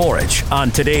Hrvoje Morić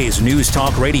on today's News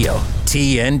Talk Radio,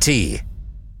 TNT.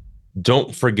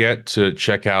 Don't forget to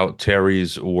check out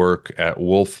Terry's work at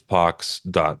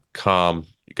wolfpox.com.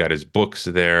 You got his books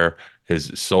there, his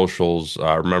socials.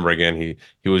 Remember, again,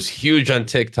 he was huge on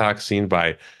TikTok, seen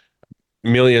by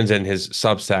millions, in his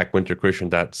Substack,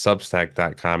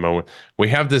 winterchristian.substack.com. And we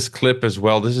have this clip as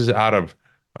well. This is out of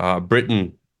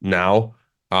Britain now.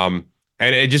 And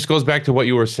it just goes back to what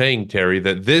you were saying, Terry,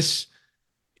 that this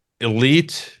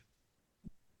elite,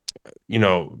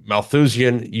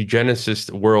 Malthusian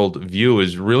eugenicist world view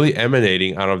is really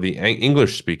emanating out of the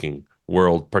English-speaking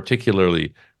world,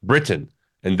 particularly Britain,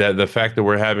 and that the fact that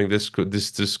we're having this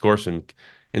discourse in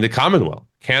the Commonwealth,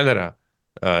 Canada,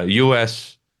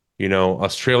 U.S.,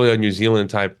 Australia, New Zealand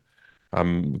type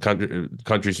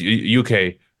countries,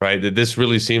 UK, right? That this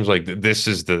really seems like this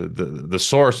is the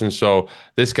source, and so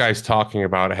this guy's talking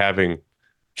about having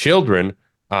children.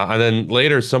 And then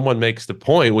later someone makes the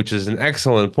point, which is an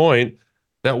excellent point,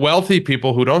 that wealthy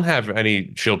people who don't have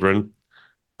any children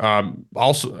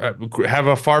also have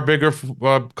a far bigger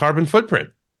carbon footprint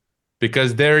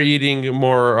because they're eating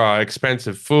more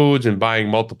expensive foods and buying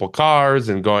multiple cars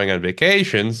and going on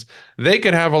vacations. They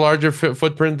could have a larger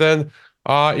footprint than,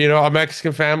 a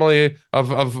Mexican family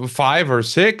of 5 or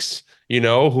 6,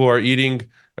 who are eating,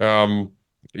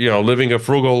 living a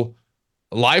frugal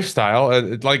lifestyle.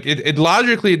 And it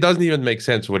logically, it doesn't even make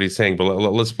sense what he's saying. But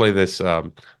let's play this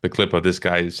the clip of this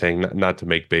guy saying not to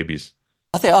make babies.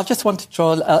 I just want to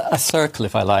draw a circle,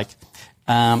 if I like.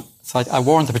 So I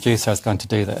warned the producer I was going to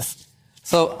do this.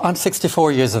 So I'm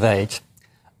 64 years of age.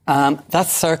 That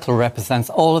circle represents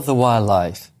all of the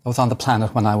wildlife that was on the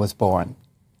planet when I was born,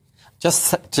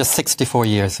 just 64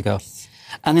 years ago.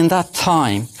 And in that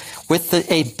time, with the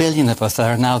 8 billion of us that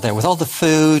are now there, with all the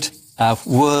food,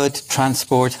 wood,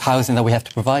 transport, housing that we have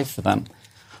to provide for them,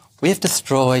 we have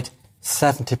destroyed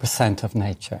 70% of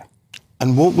nature.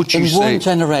 And what would you say? In one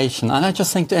generation. And I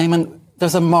just think, Eamon,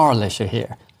 there's a moral issue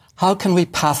here. How can we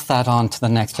pass that on to the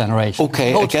next generation?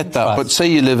 Okay, I get that. But say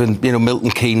you live in, Milton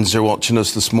Keynes are watching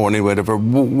us this morning, whatever.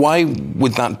 Why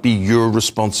would that be your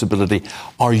responsibility?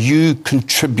 Are you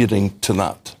contributing to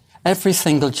that? Every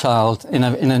single child in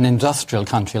an industrial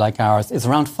country like ours is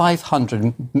around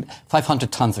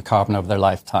 500 tons of carbon over their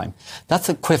lifetime. That's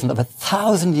equivalent of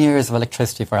 1,000 years of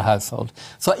electricity for a household.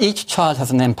 So each child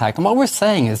has an impact. And what we're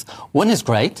saying is 1 is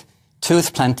great, 2 is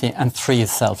plenty, and 3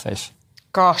 is selfish.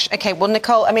 Gosh, OK, well,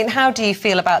 Nicole, how do you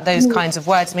feel about those kinds of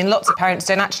words? Lots of parents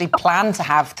don't actually plan to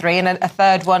have 3 and a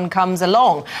third one comes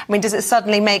along. Does it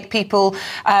suddenly make people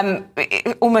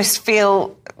almost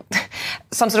feel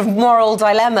some sort of moral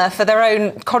dilemma for their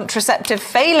own contraceptive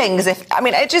failings?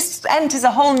 It just enters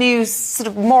a whole new sort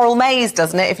of moral maze,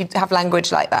 doesn't it, if you have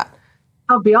language like that?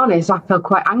 I'll be honest, I feel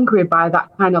quite angry by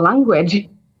that kind of language.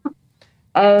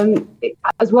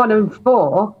 As one of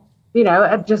 4, no,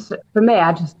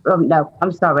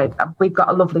 I'm sorry. We've got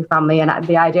a lovely family, and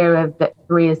the idea of that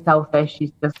 3 is selfish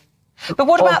is just. But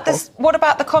what about this? What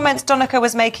about the comments Donica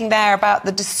was making there about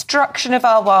the destruction of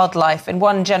our wildlife in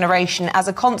one generation as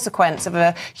a consequence of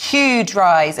a huge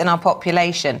rise in our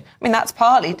population? That's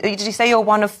partly. Did you say you're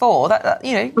one of 4?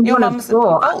 Your mum's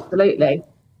 4, absolutely.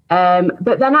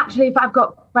 But then actually, if I've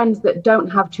got friends that don't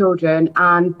have children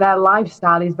and their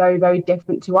lifestyle is very, very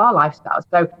different to our lifestyle,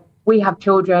 so we have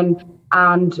children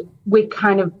and we're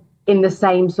kind of in the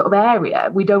same sort of area.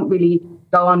 We don't really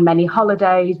go on many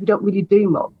holidays. We don't really do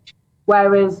much.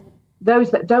 Whereas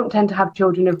those that don't tend to have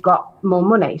children have got more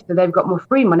money. So they've got more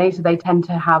free money. So they tend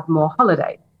to have more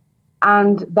holidays.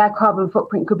 And their carbon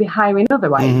footprint could be higher in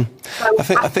other ways. So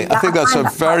I think that's a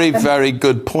very, very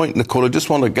good point, Nicole. I just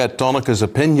want to get Donica's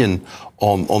opinion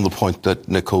on the point that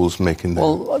Nicole's making there.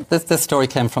 Well, this story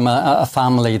came from a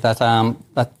family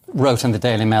that wrote in the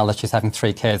Daily Mail that she's having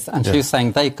 3 kids. And she was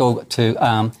saying they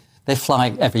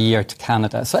fly every year to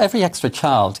Canada. So every extra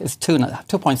child is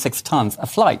 2.6 tons a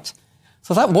flight.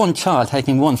 So that one child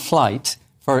taking one flight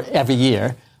for every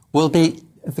year will be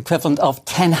the equivalent of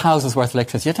 10 houses worth of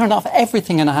electricity. You turn off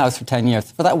everything in a house for 10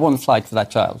 years for that one flight for that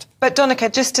child. But Donica,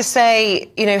 just to say,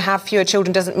 have fewer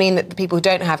children doesn't mean that the people who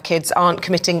don't have kids aren't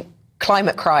committing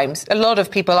climate crimes. A lot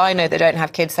of people I know that don't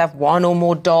have kids have 1 or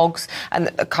more dogs, and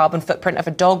the carbon footprint of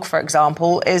a dog, for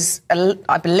example, is,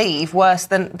 I believe, worse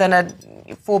than a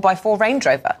 4x4 Range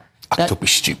Rover. Don't be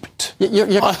stupid.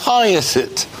 How high is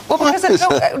it? Well, because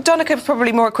Donica's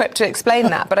probably more equipped to explain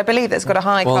that, but I believe it's got a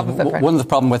high carbon footprint. One of the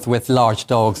problems with large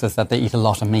dogs is that they eat a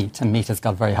lot of meat, and meat has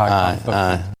got very high carbon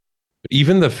footprint.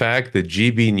 Even the fact that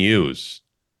GB News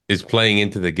is playing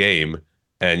into the game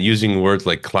and using words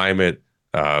like climate,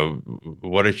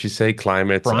 what did she say?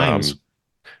 Climate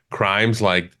crimes,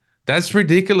 like that's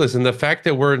ridiculous. And the fact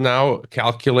that we're now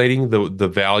calculating the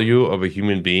value of a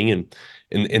human being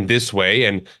in this way.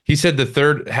 And he said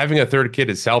having a third kid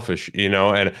is selfish,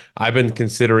 and I've been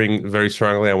considering very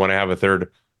strongly I want to have a third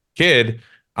kid.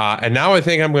 And now I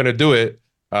think I'm going to do it.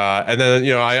 And then,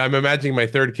 I'm imagining my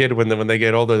third kid when they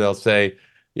get older, they'll say,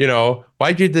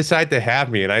 why'd you decide to have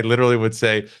me? And I literally would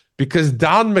say, because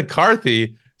Don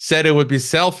McCarthy said it would be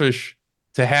selfish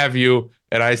to have you.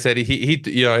 And I said,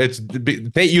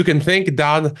 you can thank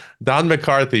Don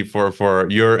McCarthy for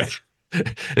your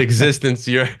existence,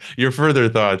 your further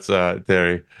thoughts,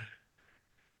 Terry.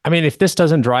 I mean, if this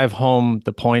doesn't drive home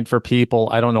the point for people,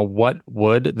 I don't know what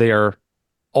would. They are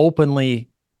openly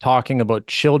talking about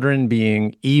children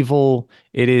being evil.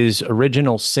 It is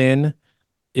original sin.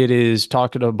 It is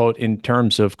talking about in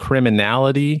terms of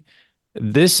criminality.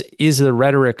 This is the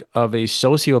rhetoric of a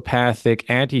sociopathic,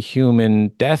 anti-human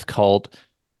death cult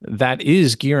that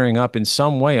is gearing up in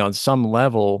some way, on some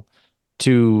level,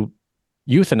 to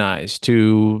euthanize,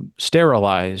 to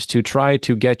sterilize, to try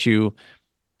to get you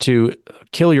to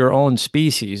kill your own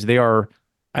species. They are,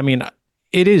 I mean,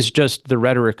 it is just the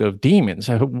rhetoric of demons.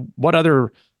 What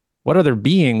other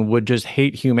being would just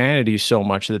hate humanity so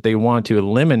much that they want to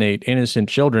eliminate innocent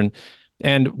children?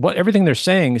 And everything they're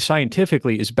saying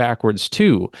scientifically is backwards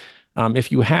too.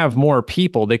 If you have more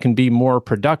people, they can be more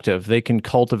productive. They can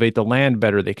cultivate the land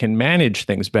better. They can manage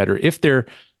things better. If they're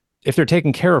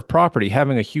taking care of property,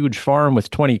 having a huge farm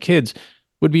with 20 kids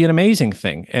would be an amazing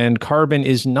thing. And carbon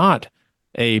is not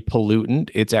a pollutant.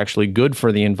 It's actually good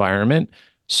for the environment.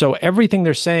 So everything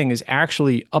they're saying is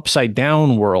actually upside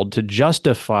down world to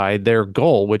justify their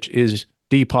goal, which is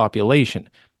depopulation.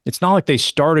 It's not like they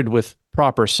started with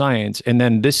proper science and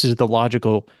then this is the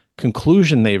logical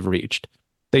conclusion they've reached.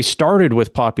 They started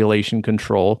with population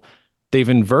control. They've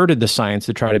inverted the science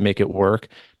to try to make it work.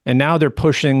 And now they're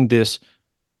pushing this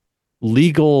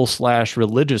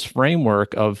legal/religious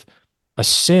framework of a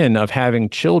sin of having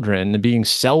children and being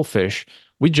selfish.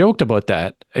 We joked about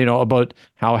that, about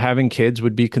how having kids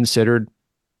would be considered,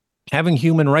 having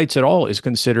human rights at all is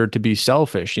considered to be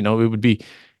selfish. It would be,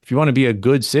 if you want to be a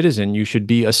good citizen, you should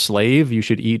be a slave, you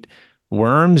should eat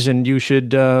worms, and you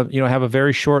should, have a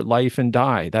very short life and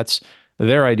die. That's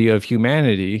their idea of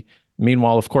humanity.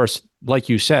 Meanwhile, of course, like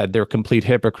you said, they're complete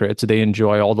hypocrites. They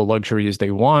enjoy all the luxuries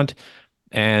they want,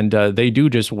 and they do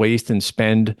just waste and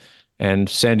spend and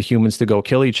send humans to go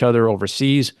kill each other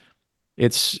overseas.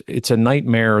 It's a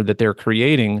nightmare that they're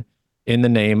creating in the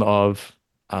name of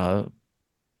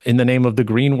the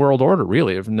green world order,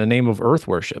 really, in the name of Earth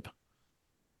worship.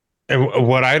 And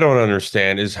what I don't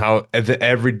understand is how the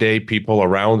everyday people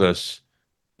around us,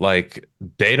 like,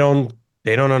 they don't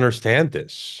understand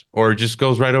this, or it just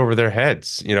goes right over their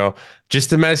heads.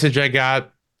 Just a message I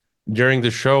got during the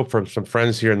show from some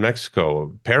friends here in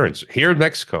Mexico, parents here in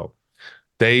Mexico.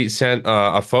 They sent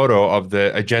a photo of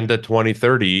the Agenda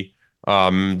 2030, the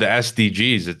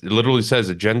SDGs. It literally says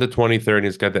Agenda 2030.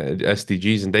 It's got the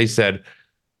SDGs, and they said,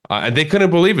 and they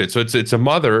couldn't believe it. So it's a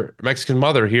Mexican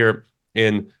mother here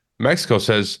in Mexico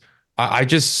says, I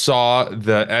just saw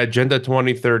the Agenda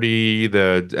 2030,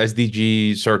 the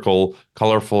SDG circle,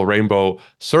 colorful rainbow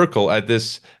circle at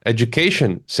this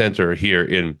education center here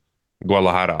in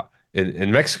Guadalajara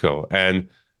in Mexico. And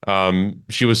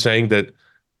she was saying that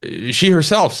she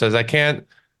herself says, I can't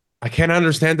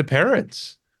understand the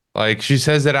parents. Like, she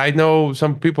says that I know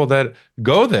some people that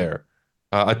go there,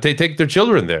 they take their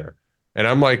children there. And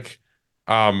I'm like,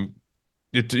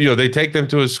 they take them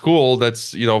to a school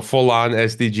that's, full on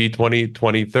SDG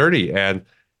 2030. And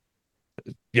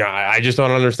I just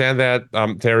don't understand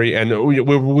that, Terry. And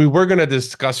we were going to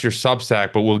discuss your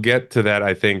Substack, but we'll get to that,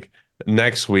 I think,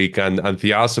 next week on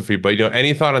Theosophy. But,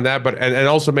 any thought on that? But and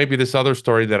also maybe this other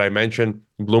story that I mentioned,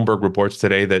 Bloomberg reports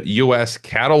today that U.S.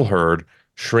 cattle herd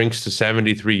shrinks to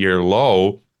 73-year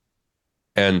low.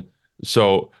 And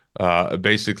so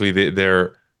basically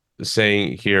they're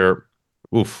saying here,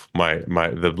 oof,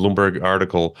 the Bloomberg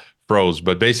article froze.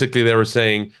 But basically they were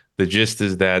saying the gist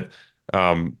is that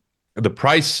the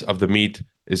price of the meat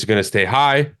is going to stay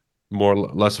high,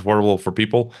 less affordable for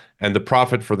people, and the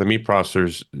profit for the meat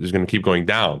processors is going to keep going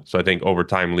down. So I think over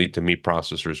time lead to meat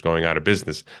processors going out of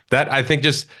business. That, I think,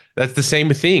 that's the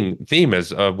same theme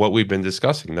as what we've been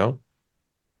discussing, no?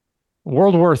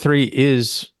 World War III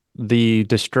is the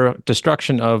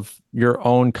destruction of your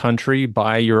own country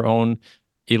by your own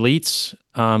elites,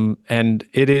 and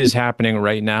it is happening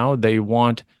right now. They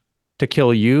want to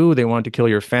kill you. They want to kill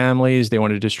your families. They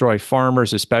want to destroy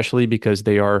farmers, especially because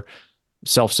they are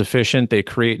self-sufficient. They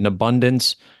create an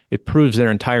abundance. It proves their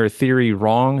entire theory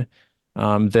wrong,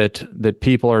 that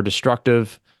people are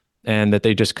destructive and that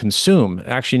they just consume.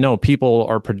 Actually, no, people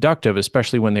are productive,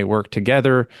 especially when they work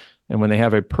together and when they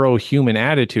have a pro-human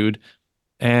attitude.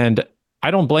 And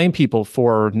I don't blame people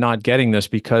for not getting this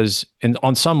because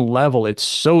on some level, it's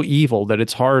so evil that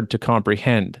it's hard to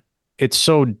comprehend. It's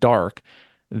so dark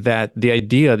that the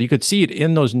idea, you could see it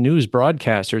in those news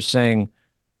broadcasters saying,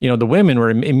 the women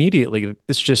were immediately,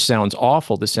 this just sounds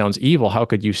awful. This sounds evil. How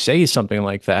could you say something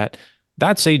like that?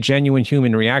 That's a genuine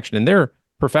human reaction. And they're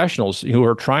professionals who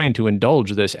are trying to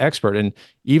indulge this expert. And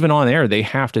even on air, they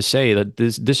have to say that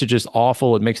this is just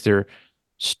awful. It makes their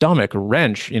stomach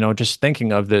wrench, just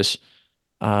thinking of this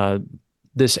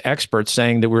expert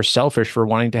saying that we're selfish for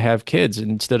wanting to have kids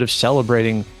instead of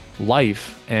celebrating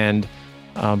life. And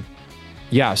so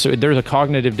there's a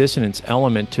cognitive dissonance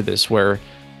element to this where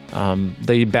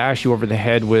they bash you over the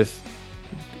head with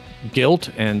guilt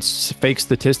and fake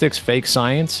statistics, fake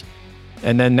science.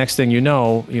 And then next thing you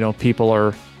know, people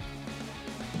are,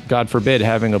 God forbid,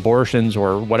 having abortions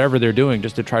or whatever they're doing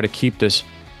just to try to keep this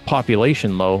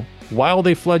population low while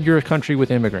they flood your country with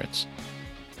immigrants.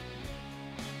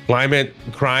 Climate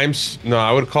crimes? No,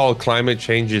 I would call climate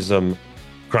changeism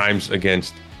crimes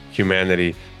against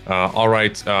humanity. All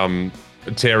right,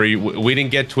 Terry, we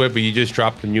didn't get to it, but you just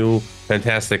dropped a new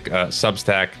fantastic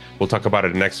Substack. We'll talk about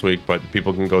it next week, but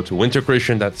people can go to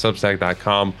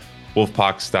winterchristian.substack.com,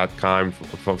 wolfpox.com,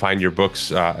 find your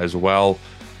books as well.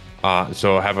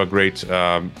 So have a great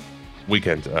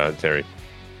weekend, Terry.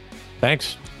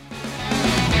 Thanks.